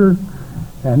bulldozer,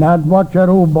 and I'd watch that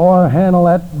old boy handle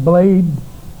that blade.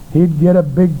 He'd get a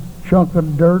big chunk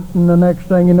of dirt, and the next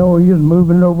thing you know, he was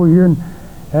moving it over here.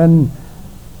 And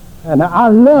I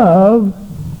love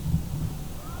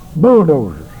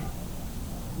bulldozers.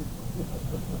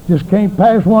 Just can't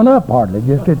pass one up hardly.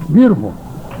 Just, it's beautiful.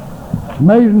 It's an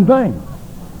amazing thing.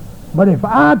 But if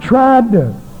I tried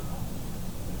to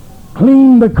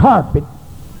clean the carpet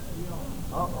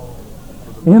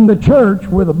in the church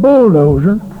with a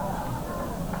bulldozer,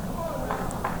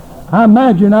 I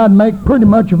imagine I'd make pretty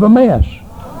much of a mess.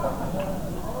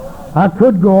 I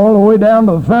could go all the way down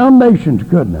to the foundations,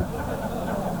 couldn't I?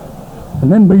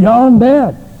 And then beyond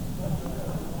that,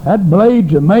 that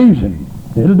blade's amazing.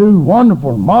 It'll do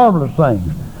wonderful, marvelous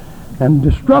things and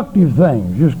destructive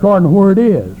things, just according to where it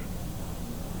is.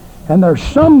 And there's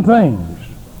some things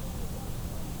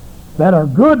that are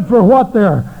good for what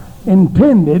they're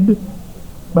intended,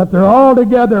 but they're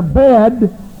altogether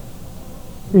bad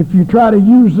if you try to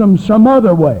use them some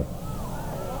other way.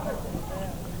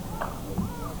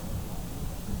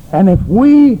 And if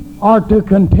we are to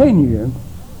continue,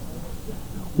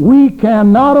 we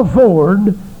cannot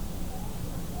afford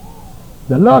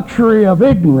the luxury of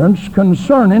ignorance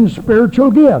concerning spiritual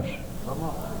gifts.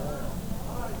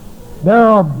 There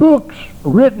are books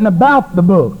written about the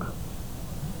book.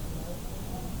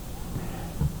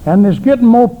 And it's getting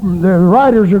more, the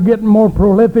writers are getting more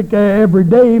prolific every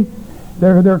day.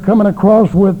 They're coming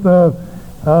across with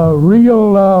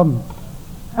real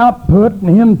output and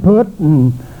input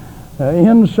and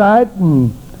insight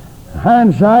and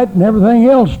hindsight and everything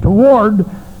else toward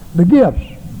the gifts.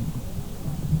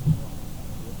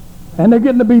 And they're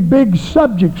getting to be big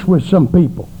subjects with some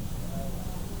people.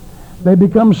 They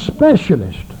become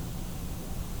specialists.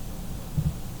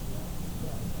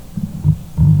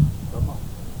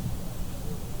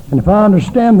 And if I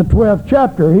understand the 12th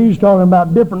chapter, he's talking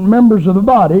about different members of the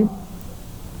body,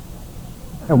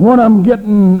 and one of them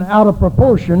getting out of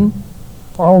proportion,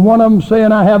 or one of them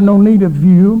saying, I have no need of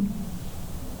you.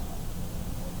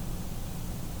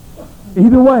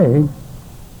 Either way,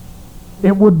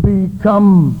 it would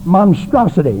become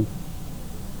monstrosity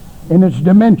in its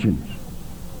dimensions.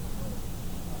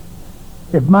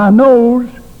 If my nose,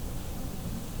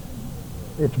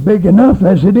 it's big enough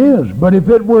as it is, but if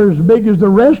it were as big as the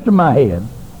rest of my head,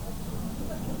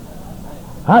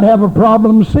 I'd have a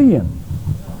problem seeing.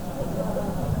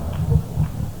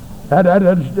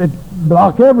 It'd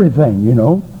block everything, you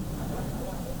know.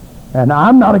 And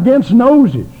I'm not against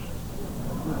noses.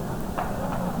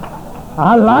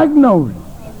 I like noses.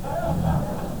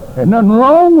 There's nothing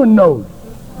wrong with noses.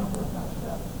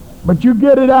 But you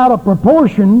get it out of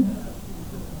proportion,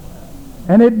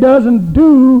 and it doesn't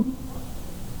do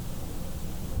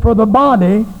for the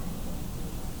body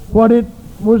what it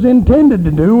was intended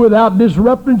to do without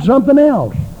disrupting something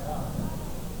else.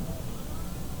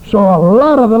 So a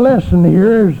lot of the lesson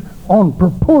here is on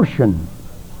proportion.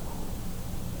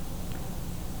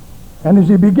 And as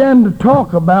he began to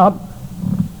talk about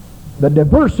the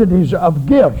diversities of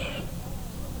gifts,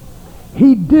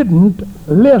 he didn't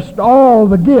list all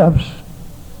the gifts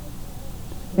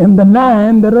in the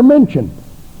 9 that are mentioned.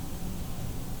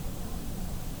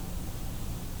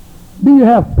 Do you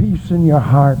have peace in your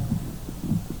heart?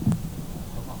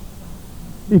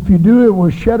 If you do, it will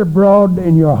shed abroad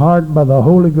in your heart by the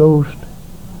Holy Ghost.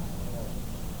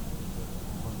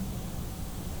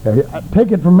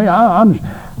 Take it from me.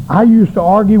 I used to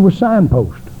argue with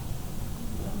signposts.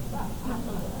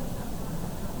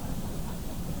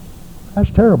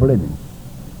 That's terrible, isn't it?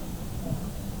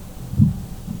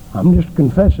 I'm just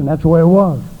confessing that's the way it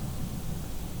was.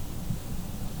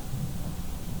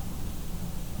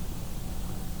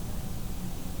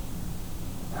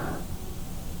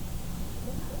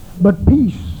 But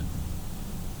peace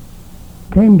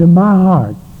came to my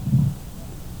heart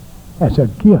as a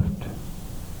gift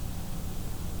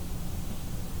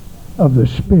of the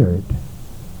Spirit,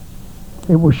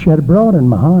 it was shed abroad in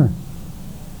my heart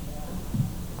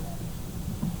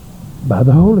by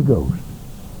the Holy Ghost.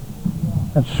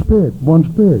 That's Spirit,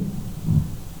 one Spirit,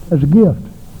 as a gift.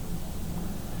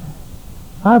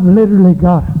 I've literally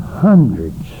got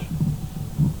hundreds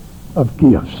of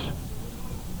gifts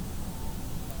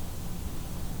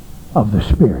of the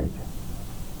Spirit.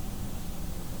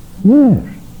 Yes.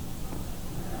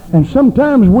 And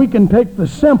sometimes we can take the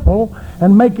simple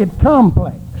and make it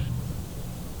complex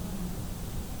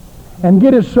and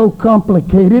get it so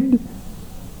complicated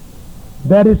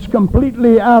that it's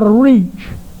completely out of reach.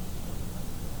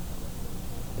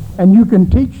 And you can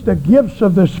teach the gifts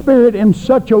of the Spirit in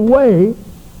such a way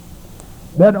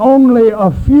that only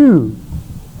a few,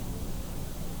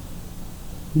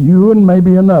 you and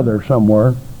maybe another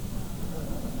somewhere,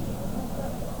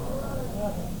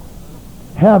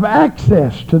 have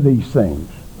access to these things.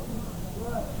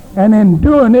 And in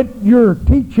doing it, you're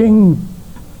teaching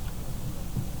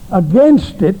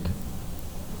against it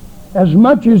as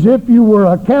much as if you were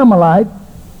a Campbellite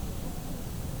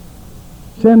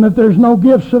saying that there's no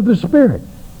gifts of the Spirit.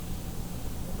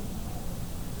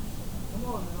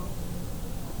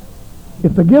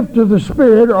 If the gifts of the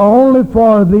Spirit are only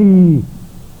for the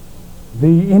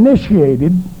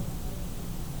initiated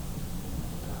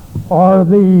or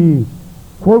the,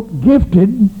 quote,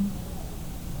 gifted,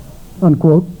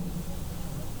 unquote,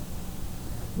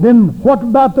 then what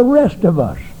about the rest of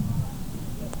us?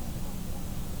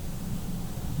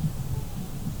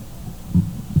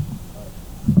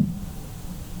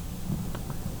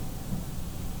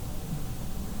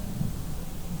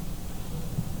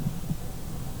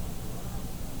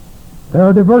 There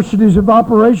are diversities of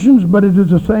operations, but it is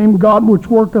the same God which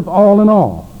worketh all in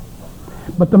all.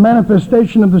 But the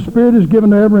manifestation of the Spirit is given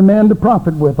to every man to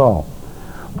profit withal.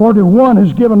 For to one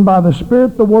is given by the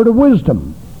Spirit the word of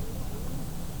wisdom.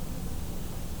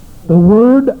 The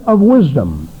word of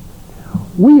wisdom.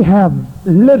 We have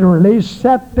literally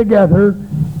sat together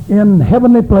in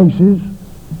heavenly places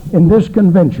in this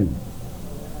convention.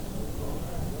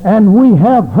 And we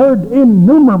have heard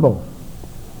innumerable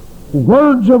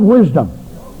words of wisdom.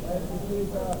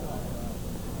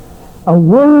 A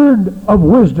word of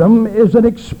wisdom is an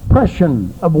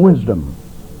expression of wisdom.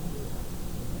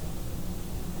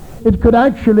 It could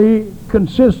actually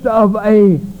consist of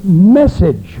a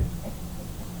message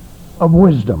of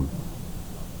wisdom.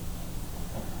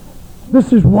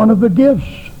 This is one of the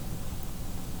gifts.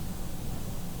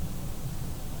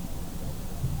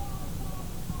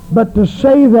 But to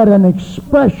say that an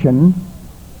expression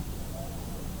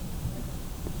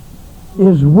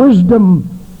is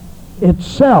wisdom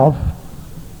itself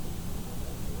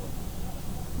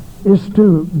is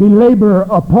to belabor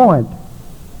a point,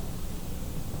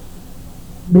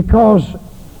 because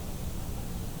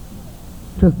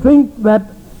to think that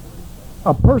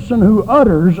a person who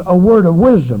utters a word of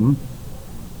wisdom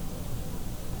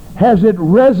has it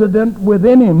resident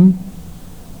within him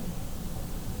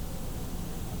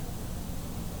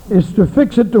is to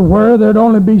fix it to where there'd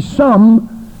only be some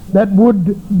that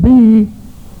would be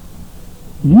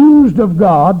used of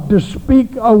God to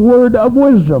speak a word of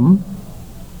wisdom,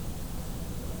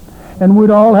 and we'd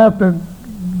all have to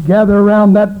gather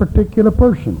around that particular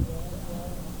person.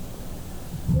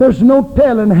 There's no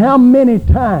telling how many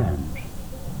times,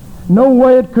 no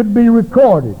way it could be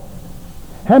recorded,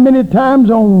 how many times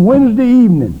on Wednesday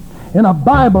evening in a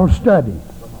Bible study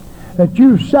that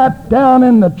you sat down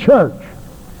in the church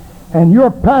and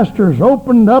your pastors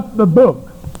opened up the book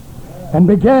and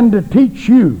began to teach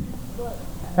you,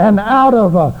 and out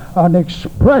of an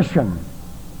expression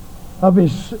of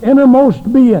his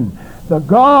innermost being, the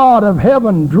God of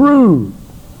heaven drew,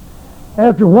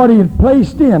 after what he had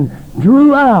placed in,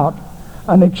 drew out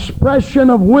an expression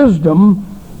of wisdom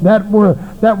that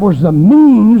was the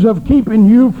means of keeping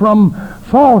you from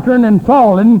faltering and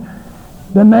falling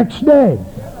the next day.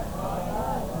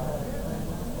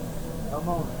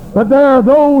 But there are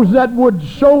those that would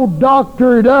so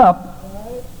doctor it up,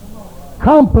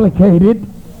 complicated,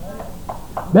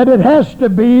 that it has to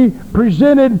be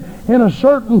presented in a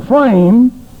certain frame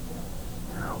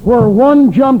where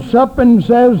one jumps up and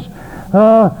says,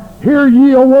 hear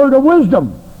ye a word of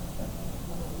wisdom.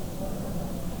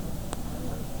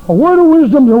 A word of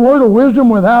wisdom is a word of wisdom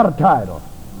without a title.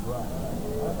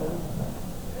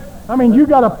 I mean, you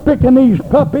got a Pekingese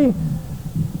puppy,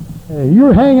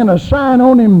 you're hanging a sign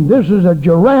on him, this is a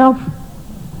giraffe,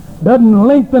 doesn't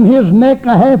lengthen his neck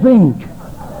a half inch.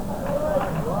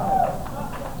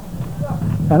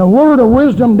 And a word of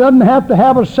wisdom doesn't have to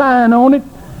have a sign on it.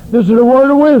 This is a word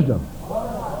of wisdom.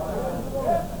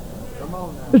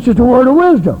 It's just a word of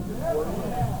wisdom.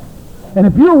 And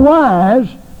if you're wise,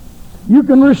 you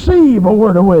can receive a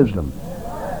word of wisdom.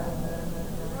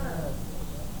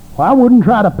 Well, I wouldn't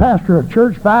try to pastor a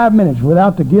church 5 minutes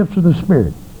without the gifts of the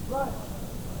Spirit.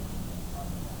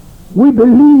 We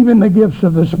believe in the gifts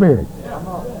of the Spirit.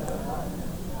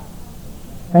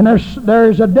 And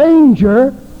there's a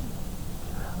danger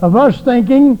of us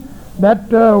thinking that,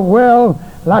 well,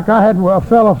 like I had a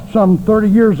fellow some 30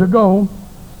 years ago,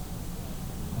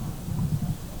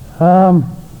 whom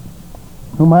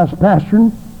I was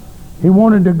pastoring. He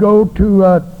wanted to go to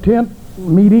a tent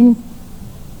meeting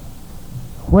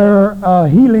where a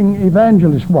healing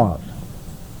evangelist was,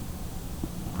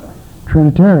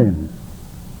 Trinitarian,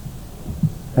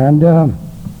 and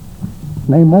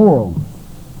named Oral.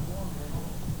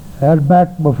 That was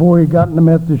back before he got in the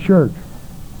Methodist Church,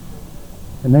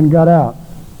 and then got out,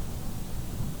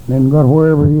 and then got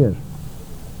wherever he is.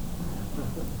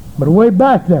 But way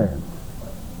back there,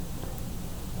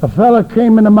 a fellow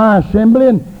came into my assembly,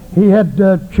 and he had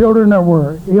children that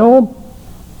were ill,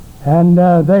 and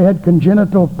they had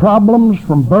congenital problems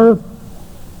from birth,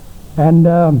 and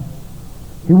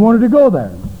he wanted to go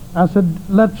there. I said,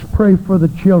 let's pray for the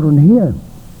children here.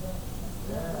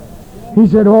 He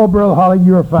said, oh, Brother Holley,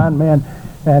 you're a fine man,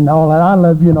 and all that. I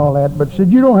love you and all that, but said,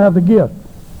 you don't have the gift.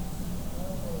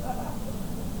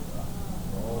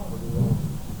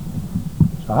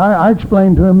 So I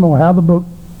explained to him how the book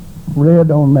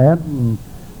read on that and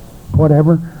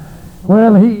whatever.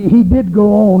 Well, he did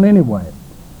go on anyway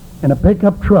in a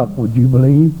pickup truck, would you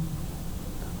believe,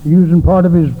 using part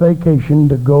of his vacation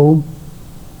to go.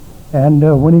 And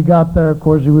when he got there, of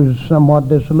course, he was somewhat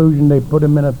disillusioned. They put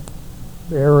him in an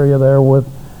area there with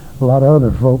a lot of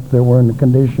other folk that were in the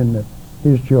condition that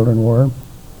his children were.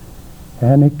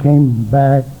 And he came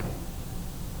back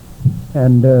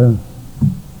and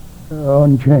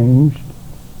unchanged.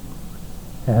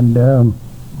 And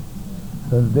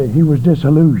he was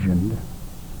disillusioned.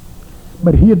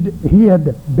 But he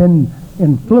had been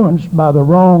influenced by the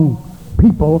wrong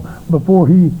people before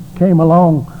he came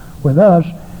along with us,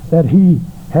 that he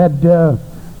had to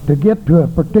get to a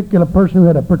particular person who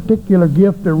had a particular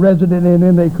gift or resident in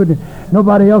him. They couldn't,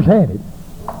 nobody else had it.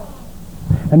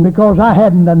 And because I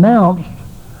hadn't announced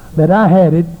that I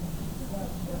had it,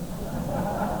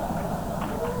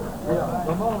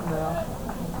 Come on now.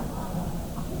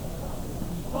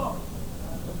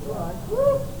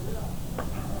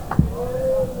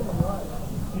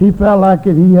 he felt like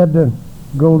he had to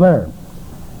go there.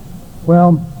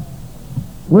 Well,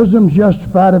 wisdom's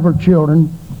justified of her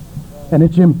children, and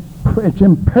it's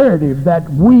imperative that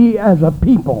we as a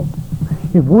people,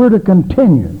 if we're to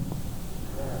continue,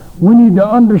 we need to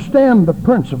understand the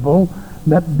principle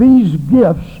that these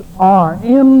gifts are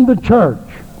in the church.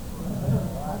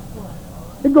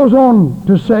 It goes on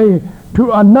to say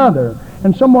to another,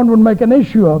 and someone would make an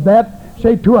issue of that,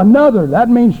 say to another. That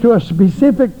means to a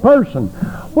specific person.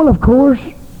 Well, of course,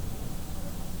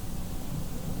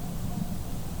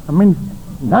 I mean,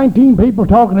 19 people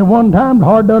talking at one time is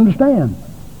hard to understand.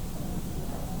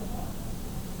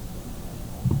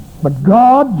 But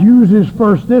God uses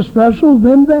first this vessel,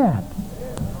 then that.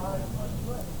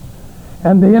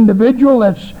 And the individual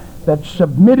that's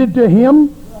submitted to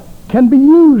Him can be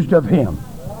used of Him.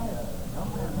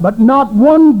 But not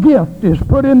one gift is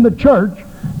put in the church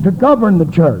to govern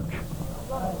the church.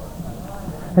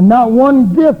 And not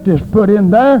one gift is put in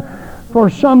there for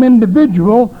some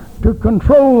individual to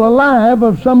control the life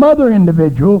of some other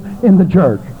individual in the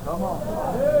church.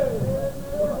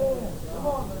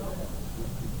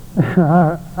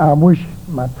 I wish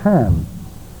my time,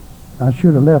 I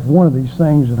should have left one of these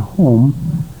things at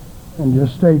home and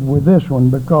just stayed with this one,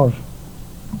 because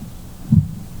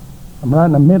I'm right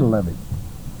in the middle of it.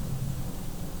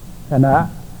 And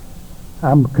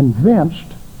I'm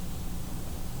convinced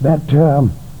that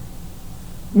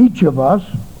each of us,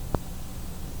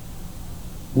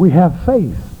 we have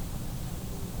faith.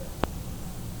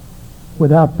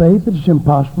 Without faith, it's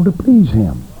impossible to please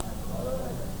Him.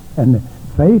 And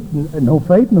faith, no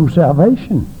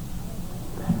salvation.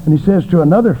 And He says to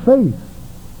another, faith.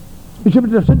 He said,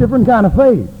 but it's a different kind of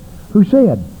faith. Who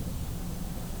said?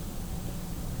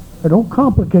 But don't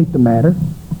complicate the matter.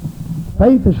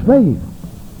 Faith is faith.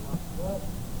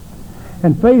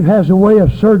 And faith has a way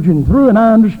of surging through, and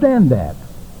I understand that.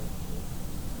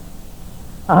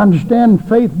 I understand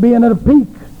faith being at a peak.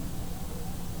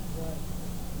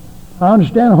 I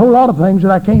understand a whole lot of things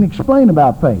that I can't explain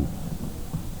about faith.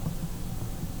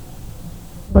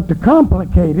 But to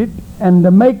complicate it and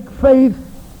to make faith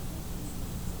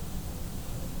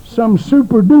some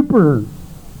super duper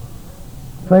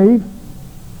faith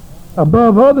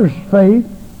above others' faith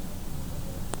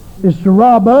is to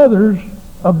rob others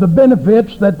of the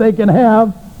benefits that they can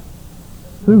have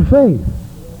through faith.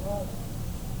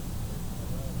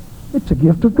 It's a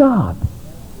gift of God.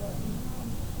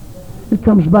 It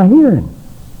comes by hearing,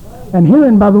 and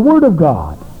hearing by the Word of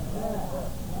God.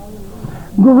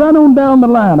 Go right on down the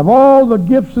line of all the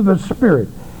gifts of the Spirit.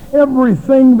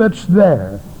 Everything that's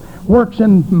there works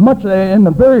in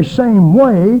the very same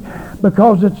way,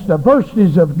 because it's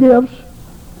diversities of gifts,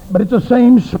 but it's the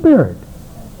same Spirit.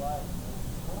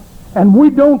 And we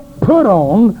don't put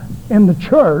on in the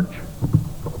church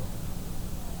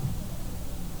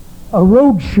a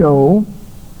road show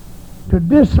to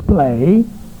display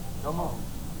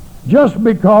just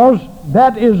because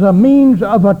that is a means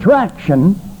of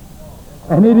attraction,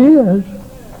 and it is.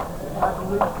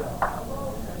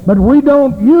 But we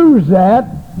don't use that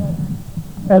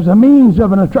as a means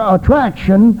of an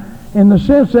attraction in the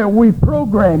sense that we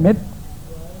program it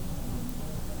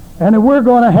and that we're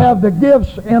going to have the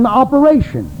gifts in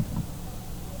operation.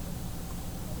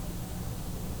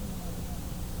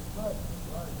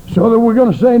 So that we're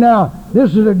going to say, now,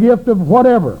 this is a gift of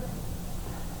whatever.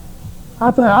 I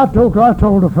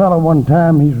told a fellow one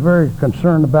time, he's very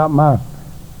concerned about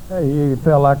he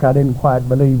felt like I didn't quite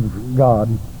believe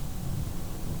God.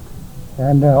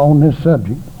 And on this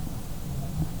subject,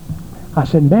 I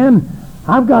said, man,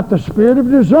 I've got the spirit of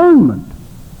discernment.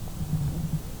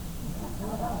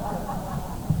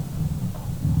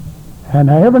 And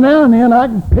every now and then I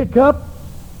can pick up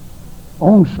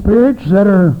on spirits that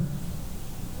are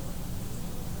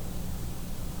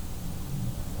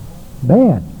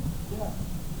bad.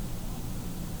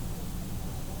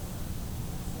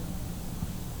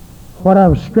 What I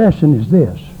was stressing is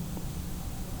this: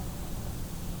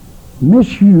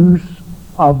 misuse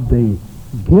of the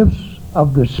gifts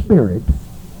of the Spirit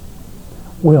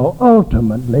will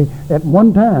ultimately, at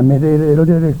one time,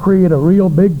 it'll create a real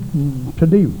big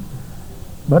to-do.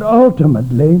 But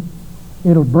ultimately,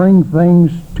 it'll bring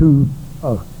things to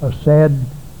a sad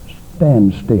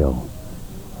standstill.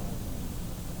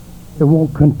 It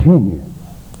won't continue.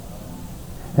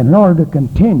 And in order to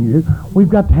continue, we've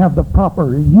got to have the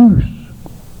proper use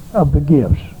of the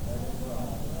gifts.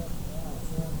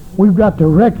 We've got to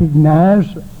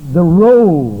recognize the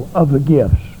role of the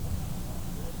gifts.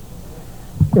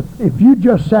 If you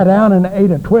just sat down and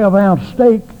ate a 12-ounce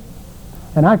steak,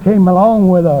 and I came along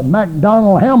with a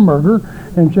McDonald's hamburger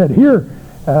and said, here,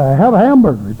 have a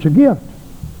hamburger, it's a gift,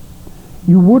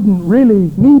 you wouldn't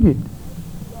really need it.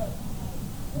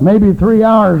 Maybe 3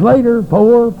 hours later,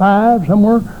 4, 5,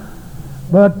 somewhere,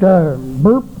 but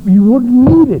burp, you wouldn't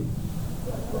need it.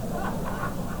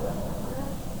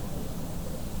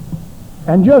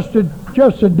 And just to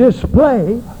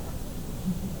display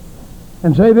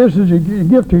and say this is a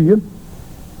gift to you,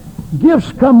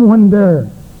 gifts come when they're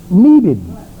needed.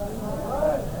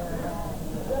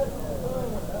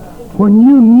 When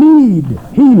you need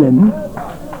healing,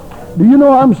 do you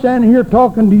know I'm standing here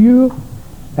talking to you,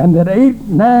 and that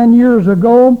 8-9 years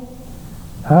ago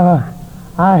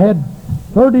I had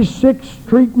 36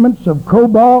 treatments of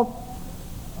cobalt.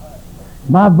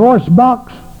 My voice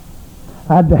box,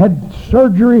 I'd had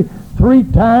surgery 3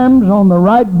 times on the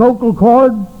right vocal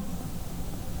cord.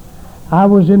 I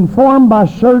was informed by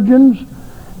surgeons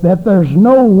that there's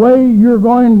no way you're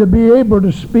going to be able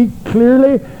to speak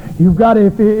clearly. You've got to,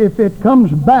 if it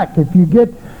comes back, if you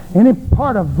get any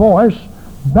part of voice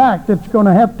back, that's going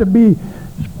to have to be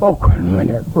spoken when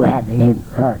it rattling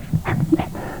hurts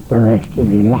the rest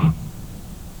of your life.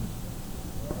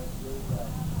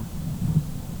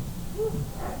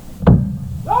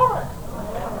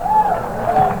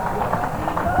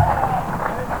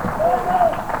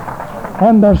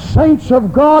 And the saints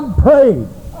of God prayed.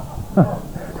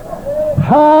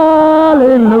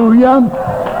 Hallelujah.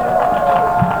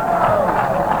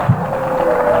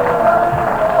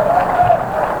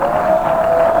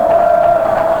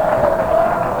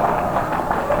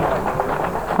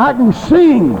 I can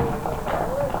sing.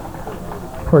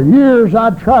 For years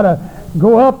I'd try to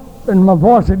go up and my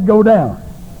voice would go down.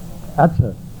 That's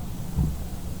a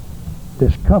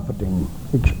discomforting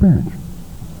experience.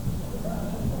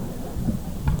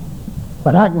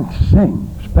 But I can sing,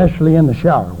 especially in the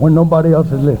shower when nobody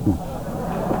else is listening.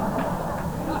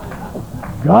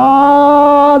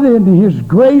 God in His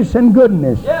grace and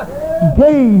goodness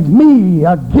gave me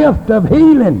a gift of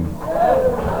healing.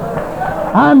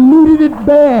 I needed it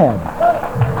bad.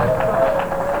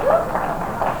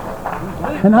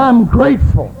 And I'm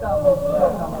grateful.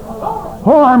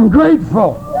 Oh, I'm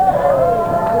grateful.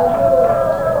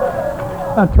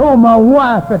 I told my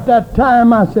wife at that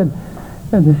time, I said,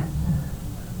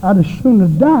 I'd as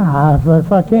soon die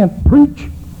if I can't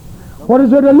preach What is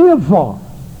there to live for?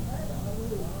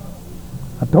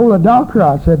 I told the doctor,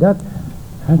 I said, I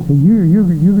said,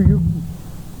 you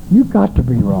got to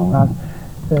be wrong. I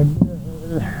said,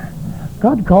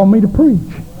 God called me to preach.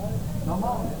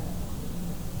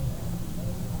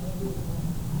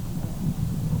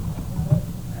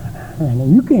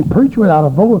 And you can't preach without a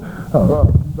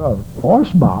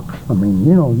voice box. I mean,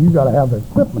 you know, you got to have the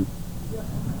equipment.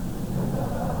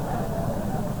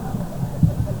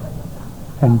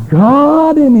 And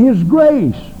God in His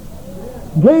grace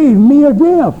gave me a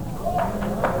gift.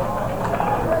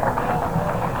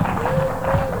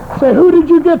 Say, who did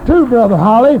you get to, Brother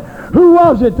Holley? Who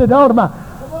was it that ought to?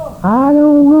 I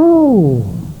don't know.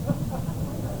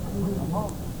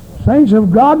 Saints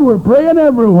of God were praying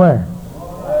everywhere.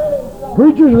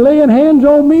 Preachers laying hands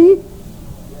on me.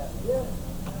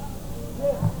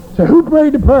 So who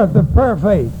prayed the prayer of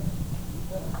faith?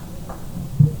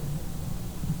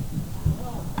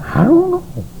 I don't know.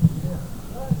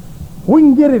 We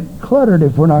can get it cluttered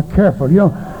if we're not careful. You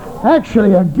know,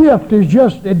 actually a gift is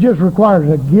just requires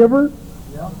a giver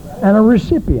and a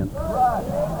recipient.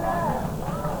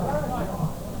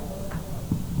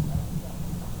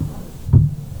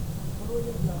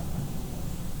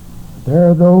 There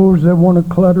are those that want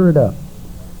to clutter it up.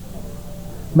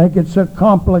 Make it so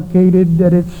complicated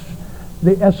that it's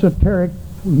the esoteric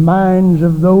minds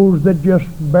of those that just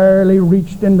barely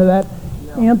reached into that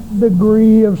nth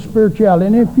degree of spirituality.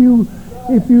 And if you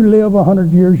live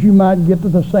 100 years, you might get to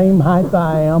the same height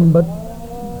I am, but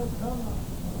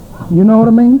you know what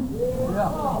I mean?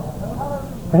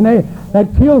 And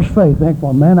that kills faith. Think,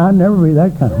 well, man, I'd never be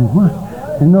that kind of one.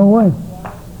 In no way.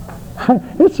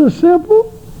 It's so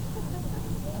simple.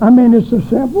 I mean, it's so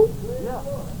simple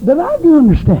that I can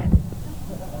understand it.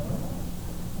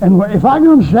 And if I can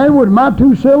understand it with my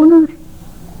 2 cylinders,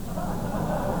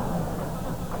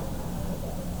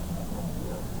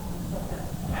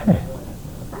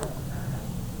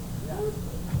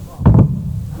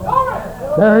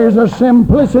 there is a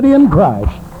simplicity in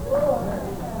Christ.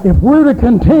 If we're to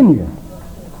continue,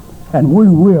 and we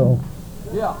will,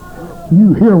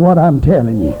 you hear what I'm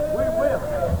telling you.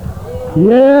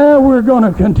 Yeah, we're going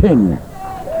to continue.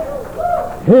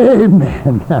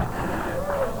 Amen.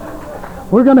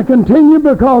 We're going to continue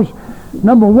because,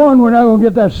 number one, we're not going to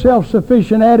get that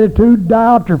self-sufficient attitude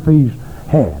Diotrephes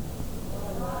had.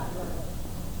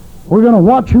 We're going to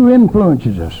watch who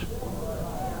influences us.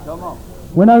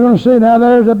 We're not going to say, now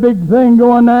there's a big thing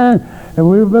going there, and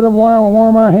we better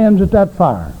warm our hands at that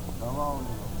fire.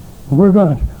 We're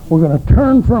going to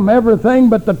turn from everything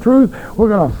but the truth. We're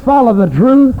going to follow the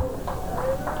truth.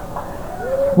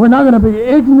 We're not going to be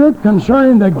ignorant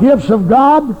concerning the gifts of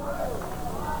God.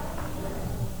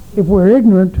 If we're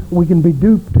ignorant, we can be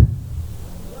duped.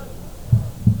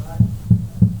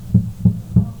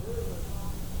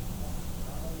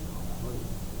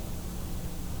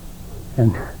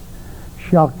 And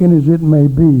shocking as it may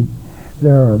be,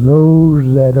 there are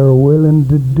those that are willing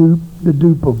to dupe the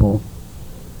dupable.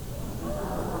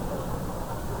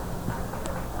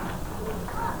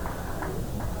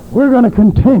 We're going to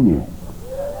continue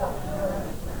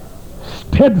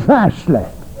steadfastly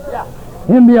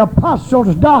in the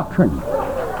apostles' doctrine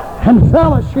and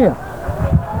fellowship.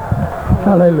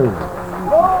 Hallelujah.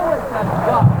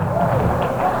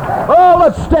 Oh,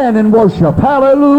 let's stand and worship. Hallelujah.